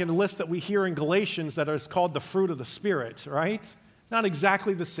sound like a list that we hear in Galatians that is called the fruit of the Spirit, right? Not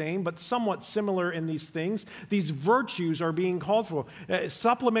exactly the same, but somewhat similar in these things. These virtues are being called for.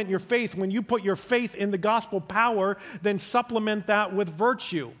 Supplement your faith. When you put your faith in the gospel power, then supplement that with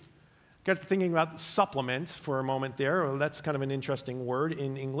virtue. Got thinking about supplement for a moment there. Well, that's kind of an interesting word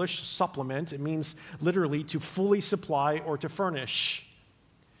in English, supplement. It means literally to fully supply or to furnish.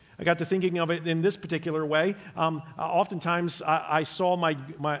 I got to thinking of it in this particular way. Oftentimes, I saw my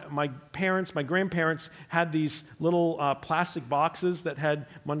parents, my grandparents had these little plastic boxes that had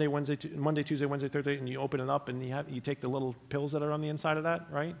Monday, Tuesday, Wednesday, Thursday, and you open it up and you take the little pills that are on the inside of that,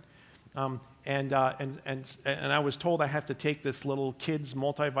 right? And I was told I have to take this little kids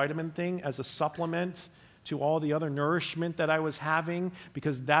multivitamin thing as a supplement to all the other nourishment that I was having,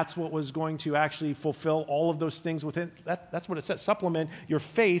 because that's what was going to actually fulfill all of those things within. That's what it says. Supplement your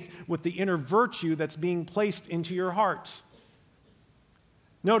faith with the inner virtue that's being placed into your heart.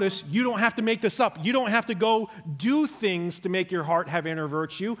 Notice, you don't have to make this up. You don't have to go do things to make your heart have inner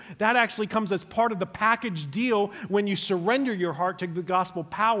virtue. That actually comes as part of the package deal when you surrender your heart to the gospel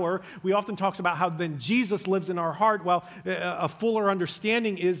power. We often talk about how then Jesus lives in our heart. Well, a fuller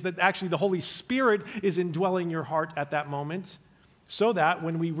understanding is that actually the Holy Spirit is indwelling your heart at that moment, so that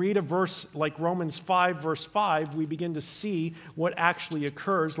when we read a verse like Romans 5, verse 5, we begin to see what actually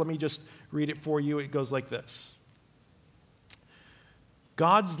occurs. Let me just read it for you. It goes like this.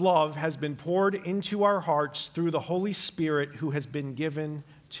 God's love has been poured into our hearts through the Holy Spirit who has been given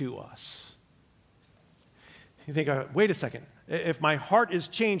to us. You think, wait a second. If my heart is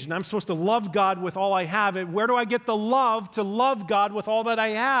changed and I'm supposed to love God with all I have, where do I get the love to love God with all that I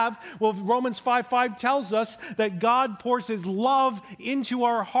have? Well, Romans 5:5 tells us that God pours his love into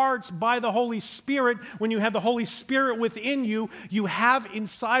our hearts by the Holy Spirit. When you have the Holy Spirit within you, you have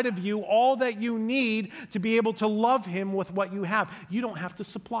inside of you all that you need to be able to love him with what you have. You don't have to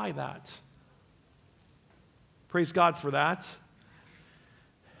supply that. Praise God for that.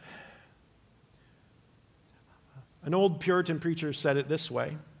 An old Puritan preacher said it this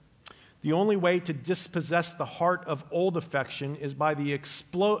way: the only way to dispossess the heart of old affection is by the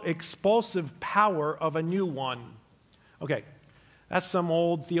expulsive power of a new one. Okay, that's some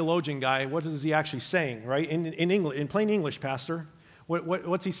old theologian guy. What is he actually saying, right? In English, in plain English, Pastor,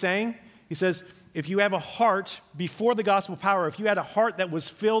 what's he saying? He says, if you have a heart before the gospel power, if you had a heart that was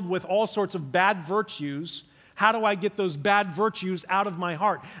filled with all sorts of bad virtues, how do I get those bad virtues out of my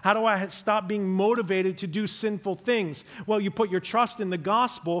heart? How do I stop being motivated to do sinful things? Well, you put your trust in the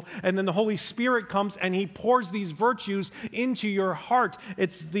gospel, and then the Holy Spirit comes and he pours these virtues into your heart.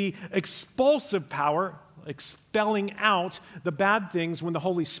 It's the expulsive power, expelling out the bad things, when the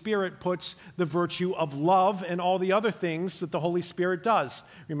Holy Spirit puts the virtue of love and all the other things that the Holy Spirit does.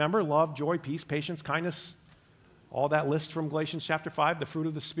 Remember, love, joy, peace, patience, kindness, all that list from Galatians chapter 5, the fruit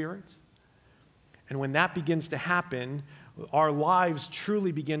of the Spirit. And when that begins to happen, our lives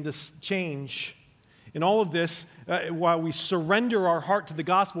truly begin to change. In all of this, while we surrender our heart to the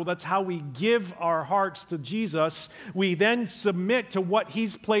gospel, that's how we give our hearts to Jesus, we then submit to what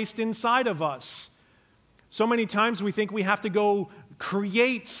he's placed inside of us. So many times we think we have to go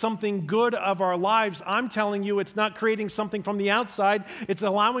create something good of our lives. I'm telling you, it's not creating something from the outside. It's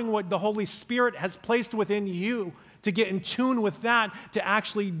allowing what the Holy Spirit has placed within you to get in tune with that, to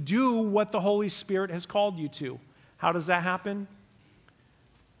actually do what the Holy Spirit has called you to. How does that happen?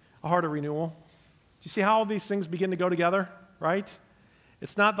 A heart of renewal. Do you see how all these things begin to go together, right?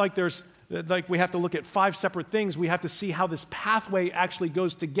 It's not like we have to look at 5 separate things. We have to see how this pathway actually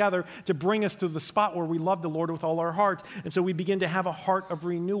goes together to bring us to the spot where we love the Lord with all our heart. And so we begin to have a heart of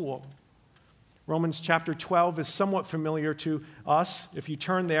renewal. Romans chapter 12 is somewhat familiar to us. If you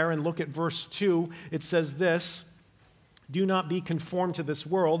turn there and look at verse 2, it says this: "Do not be conformed to this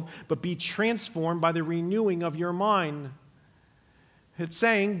world, but be transformed by the renewing of your mind." It's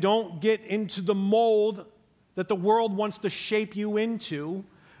saying, don't get into the mold that the world wants to shape you into.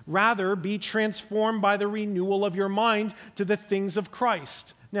 Rather, be transformed by the renewal of your mind to the things of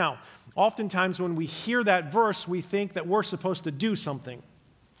Christ. Now, oftentimes when we hear that verse, we think that we're supposed to do something.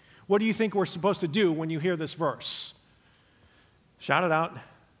 What do you think we're supposed to do when you hear this verse? Shout it out.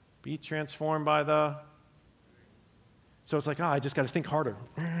 Be transformed by the... So it's like, I just got to think harder.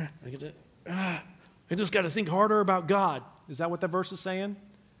 I just got to think harder about God. Is that what that verse is saying?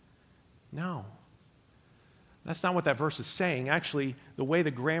 No. That's not what that verse is saying. Actually, the way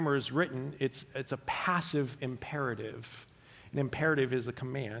the grammar is written, it's a passive imperative. An imperative is a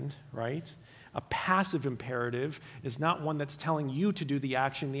command, right? A passive imperative is not one that's telling you to do the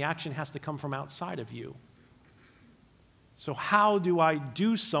action. The action has to come from outside of you. So how do I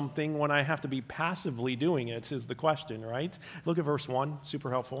do something when I have to be passively doing it is the question, right? Look at verse 1,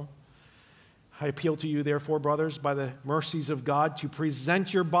 super helpful. "I appeal to you, therefore, brothers, by the mercies of God, to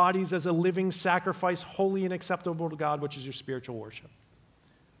present your bodies as a living sacrifice, holy and acceptable to God, which is your spiritual worship."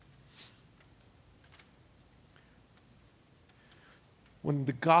 When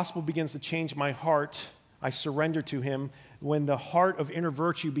the gospel begins to change my heart, I surrender to Him. When the heart of inner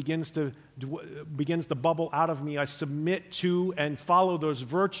virtue begins to bubble out of me, I submit to and follow those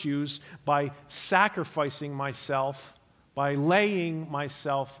virtues by sacrificing myself, by laying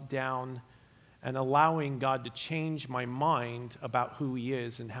myself down, and allowing God to change my mind about who He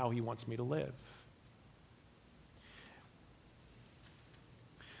is and how He wants me to live.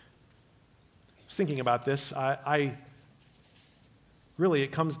 I was thinking about this. Really,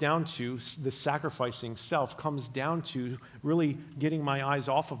 it comes down to the sacrificing self, comes down to really getting my eyes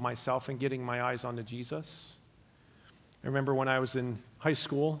off of myself and getting my eyes onto Jesus. I remember when I was in high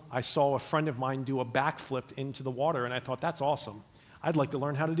school, I saw a friend of mine do a backflip into the water, and I thought, that's awesome. I'd like to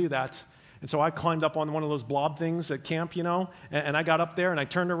learn how to do that. And so I climbed up on one of those blob things at camp, and I got up there and I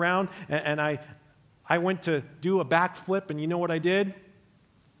turned around and I went to do a backflip, and you know what I did?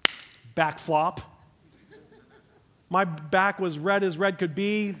 Backflop. My back was red as red could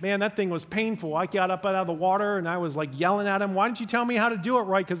be. Man, that thing was painful. I got up out of the water and I was like yelling at him, "Why didn't you tell me how to do it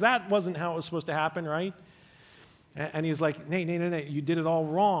right? Because that wasn't how it was supposed to happen, right?" And he was like, "Nate, you did it all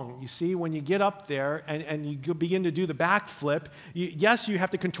wrong." You see, when you get up there and you begin to do the backflip, yes, you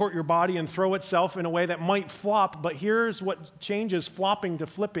have to contort your body and throw itself in a way that might flop, but here's what changes flopping to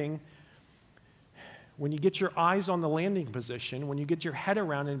flipping. When you get your eyes on the landing position, when you get your head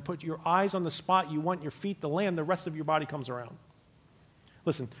around and put your eyes on the spot you want your feet to land, the rest of your body comes around.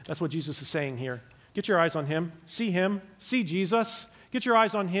 Listen, that's what Jesus is saying here. Get your eyes on Him, see Jesus. Get your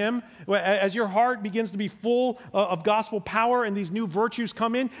eyes on Him. As your heart begins to be full of gospel power and these new virtues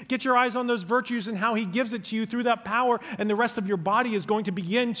come in, get your eyes on those virtues and how He gives it to you through that power, and the rest of your body is going to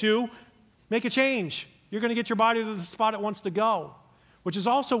begin to make a change. You're going to get your body to the spot it wants to go, which is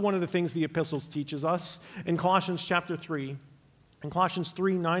also one of the things the epistles teaches us. In Colossians chapter 3, in Colossians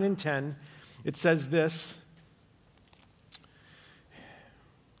 3, 9 and 10, it says this.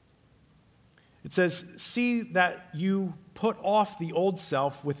 It says, "See that you put off the old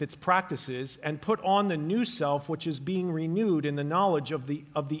self with its practices and put on the new self, which is being renewed in the knowledge of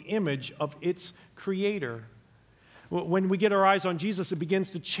the image of its creator." When we get our eyes on Jesus, it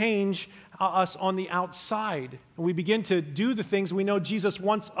begins to change us on the outside. And we begin to do the things we know Jesus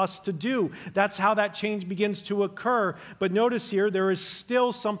wants us to do. That's how that change begins to occur. But notice here, there is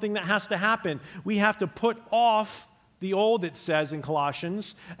still something that has to happen. We have to put off the old, it says in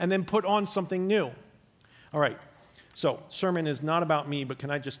Colossians, and then put on something new. All right, so sermon is not about me, but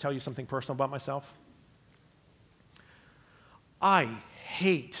can I just tell you something personal about myself? I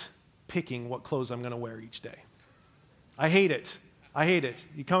hate picking what clothes I'm going to wear each day. I hate it. I hate it.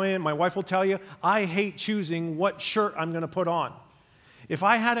 You come in, my wife will tell you, I hate choosing what shirt I'm going to put on. If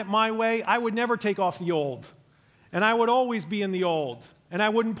I had it my way, I would never take off the old. And I would always be in the old. And I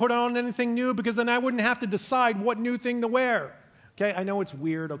wouldn't put on anything new because then I wouldn't have to decide what new thing to wear. okay? I know it's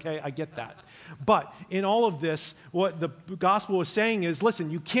weird, okay? I get that. But in all of this, what the gospel is saying is, listen,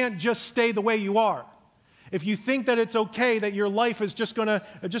 you can't just stay the way you are. If you think that it's okay that your life is just gonna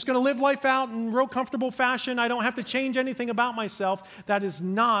live life out in real comfortable fashion, I don't have to change anything about myself, that is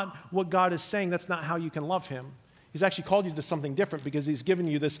not what God is saying. That's not how you can love him. He's actually called you to something different because he's given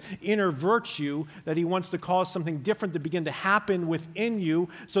you this inner virtue that he wants to cause something different to begin to happen within you.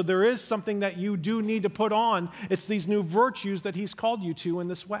 So there is something that you do need to put on. It's these new virtues that he's called you to in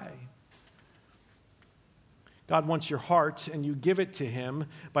this way. God wants your heart, and you give it to him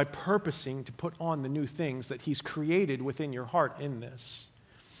by purposing to put on the new things that he's created within your heart in this.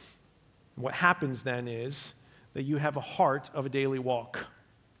 What happens then is that you have a heart of a daily walk.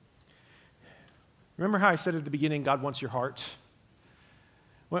 Remember how I said at the beginning, God wants your heart?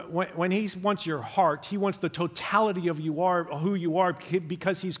 When he wants your heart, he wants the totality of who you are,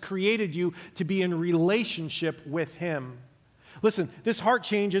 because he's created you to be in relationship with him. Listen, this heart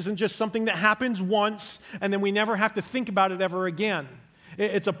change isn't just something that happens once and then we never have to think about it ever again.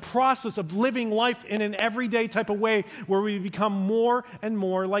 It's a process of living life in an everyday type of way where we become more and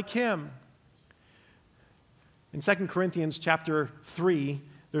more like him. In 2 Corinthians chapter 3,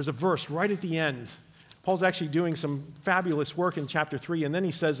 there's a verse right at the end. Paul's actually doing some fabulous work in chapter 3, and then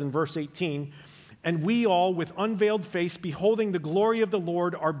he says in verse 18, "And we all, with unveiled face, beholding the glory of the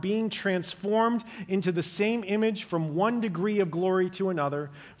Lord, are being transformed into the same image from one degree of glory to another,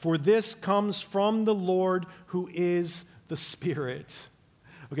 for this comes from the Lord who is the Spirit."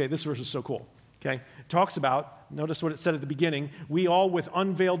 Okay, this verse is so cool. Okay, it talks about, notice what it said at the beginning, we all with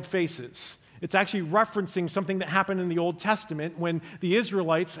unveiled faces. It's actually referencing something that happened in the Old Testament when the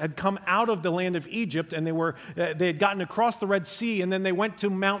Israelites had come out of the land of Egypt and they had gotten across the Red Sea, and then they went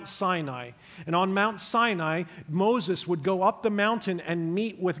to Mount Sinai. And on Mount Sinai, Moses would go up the mountain and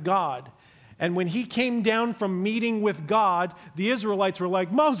meet with God. And when he came down from meeting with God, the Israelites were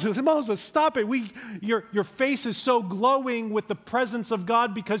like, Moses, stop it. Your face is so glowing with the presence of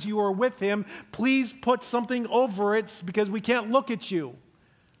God because you are with him. Please put something over it because we can't look at you.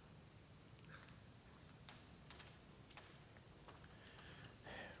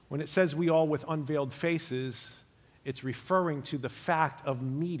 When it says we all with unveiled faces, it's referring to the fact of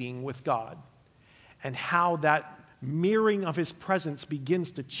meeting with God and how that mirroring of his presence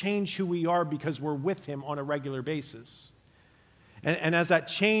begins to change who we are because we're with him on a regular basis. And as that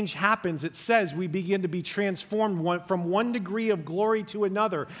change happens, it says we begin to be transformed from one degree of glory to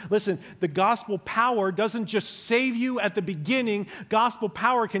another. Listen, the gospel power doesn't just save you at the beginning. Gospel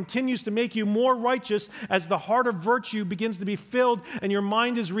power continues to make you more righteous as the heart of virtue begins to be filled and your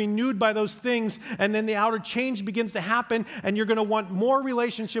mind is renewed by those things. And then the outer change begins to happen and you're going to want more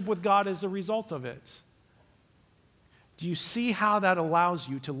relationship with God as a result of it. Do you see how that allows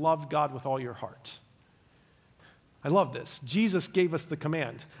you to love God with all your heart? I love this. Jesus gave us the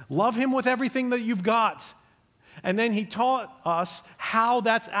command. Love him with everything that you've got. And then he taught us how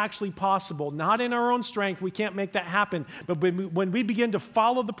that's actually possible. Not in our own strength. We can't make that happen. But when we begin to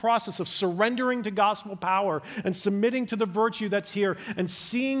follow the process of surrendering to gospel power and submitting to the virtue that's here and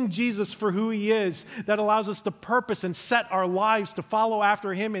seeing Jesus for who he is, that allows us to purpose and set our lives to follow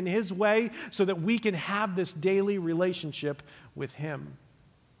after him in his way so that we can have this daily relationship with him.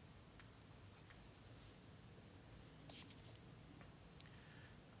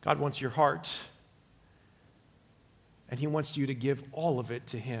 God wants your heart, and he wants you to give all of it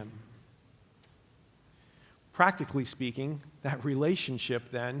to him. Practically speaking, that relationship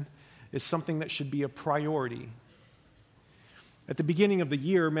then is something that should be a priority. At the beginning of the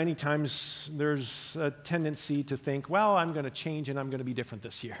year, many times there's a tendency to think, well, I'm going to change and I'm going to be different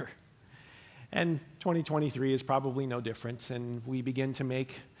this year. And 2023 is probably no different, and we begin to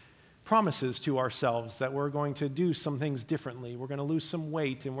make promises to ourselves that we're going to do some things differently. We're going to lose some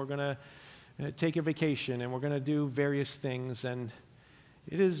weight, and we're going to take a vacation, and we're going to do various things. And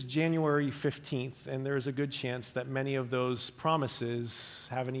it is January 15th, and there's a good chance that many of those promises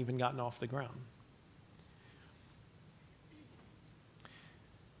haven't even gotten off the ground.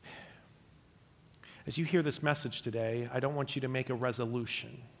 As you hear this message today, I don't want you to make a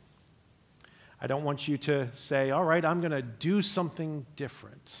resolution. I don't want you to say, all right, I'm going to do something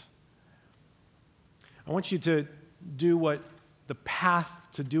different. I want you to do what the path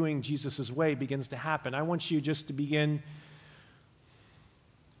to doing Jesus' way begins to happen. I want you just to begin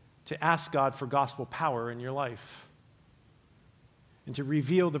to ask God for gospel power in your life and to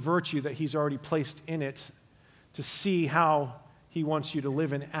reveal the virtue that he's already placed in it, to see how he wants you to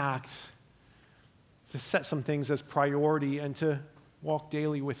live and act, to set some things as priority and to walk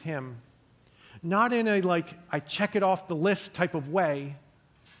daily with him. Not in a I check it off the list type of way,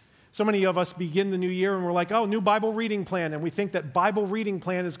 So many of us begin the new year and we're like, oh, new Bible reading plan. And we think that Bible reading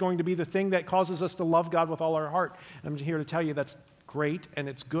plan is going to be the thing that causes us to love God with all our heart. And I'm here to tell you that's great and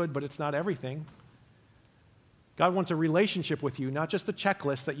it's good, but it's not everything. God wants a relationship with you, not just a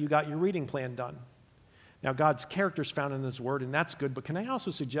checklist that you got your reading plan done. Now, God's character is found in His Word, and that's good. But can I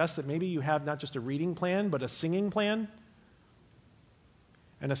also suggest that maybe you have not just a reading plan, but a singing plan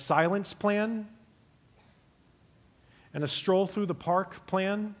and a silence plan and a stroll through the park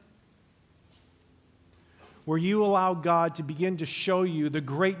plan, where you allow God to begin to show you the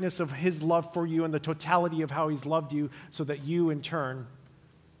greatness of His love for you and the totality of how He's loved you, so that you, in turn,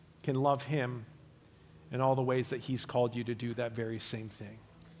 can love Him in all the ways that He's called you to do that very same thing.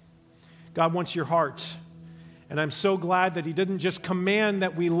 God wants your heart. And I'm so glad that He didn't just command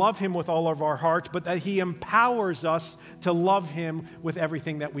that we love Him with all of our heart, but that He empowers us to love Him with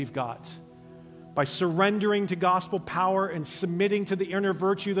everything that we've got. By surrendering to gospel power and submitting to the inner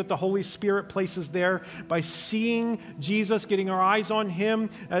virtue that the Holy Spirit places there, by seeing Jesus, getting our eyes on Him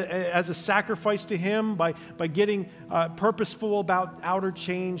as a sacrifice to Him, by getting purposeful about outer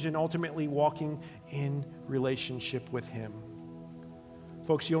change and ultimately walking in relationship with Him.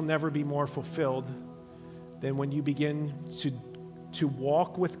 Folks, you'll never be more fulfilled than when you begin to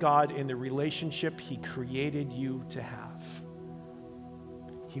walk with God in the relationship He created you to have.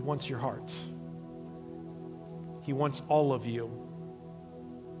 He wants your heart. He wants all of you.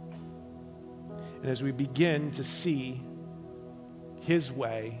 And as we begin to see His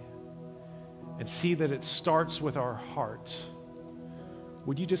way and see that it starts with our heart,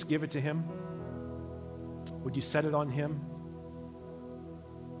 would you just give it to Him? Would you set it on Him?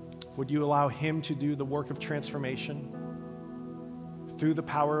 Would you allow Him to do the work of transformation through the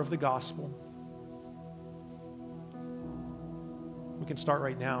power of the gospel? We can start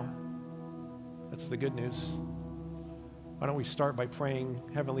right now. That's the good news. Why don't we start by praying,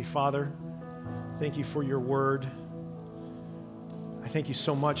 Heavenly Father, thank You for Your word. I thank You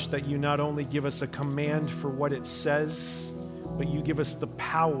so much that You not only give us a command for what it says, but You give us the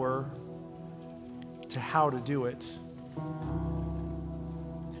power to how to do it.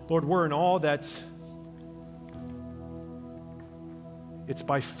 Lord, we're in awe that it's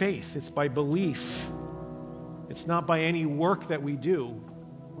by faith, it's by belief, it's not by any work that we do,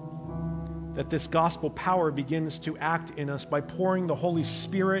 that this gospel power begins to act in us by pouring the Holy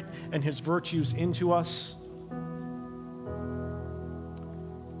Spirit and His virtues into us.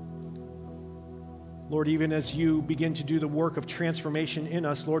 Lord, even as You begin to do the work of transformation in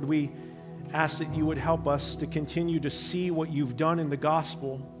us, Lord, we ask that You would help us to continue to see what You've done in the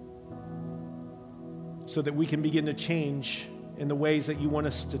gospel, so that we can begin to change in the ways that You want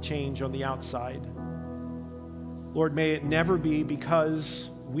us to change on the outside. Lord, may it never be because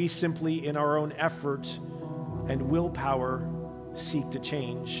we simply, in our own effort and willpower, seek to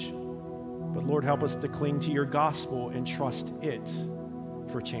change. But Lord, help us to cling to Your gospel and trust it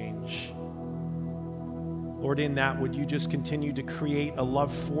for change. Lord, in that, would You just continue to create a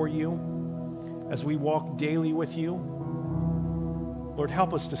love for You as we walk daily with You? Lord,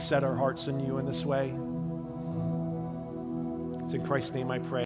 help us to set our hearts on You in this way. It's in Christ's name I pray.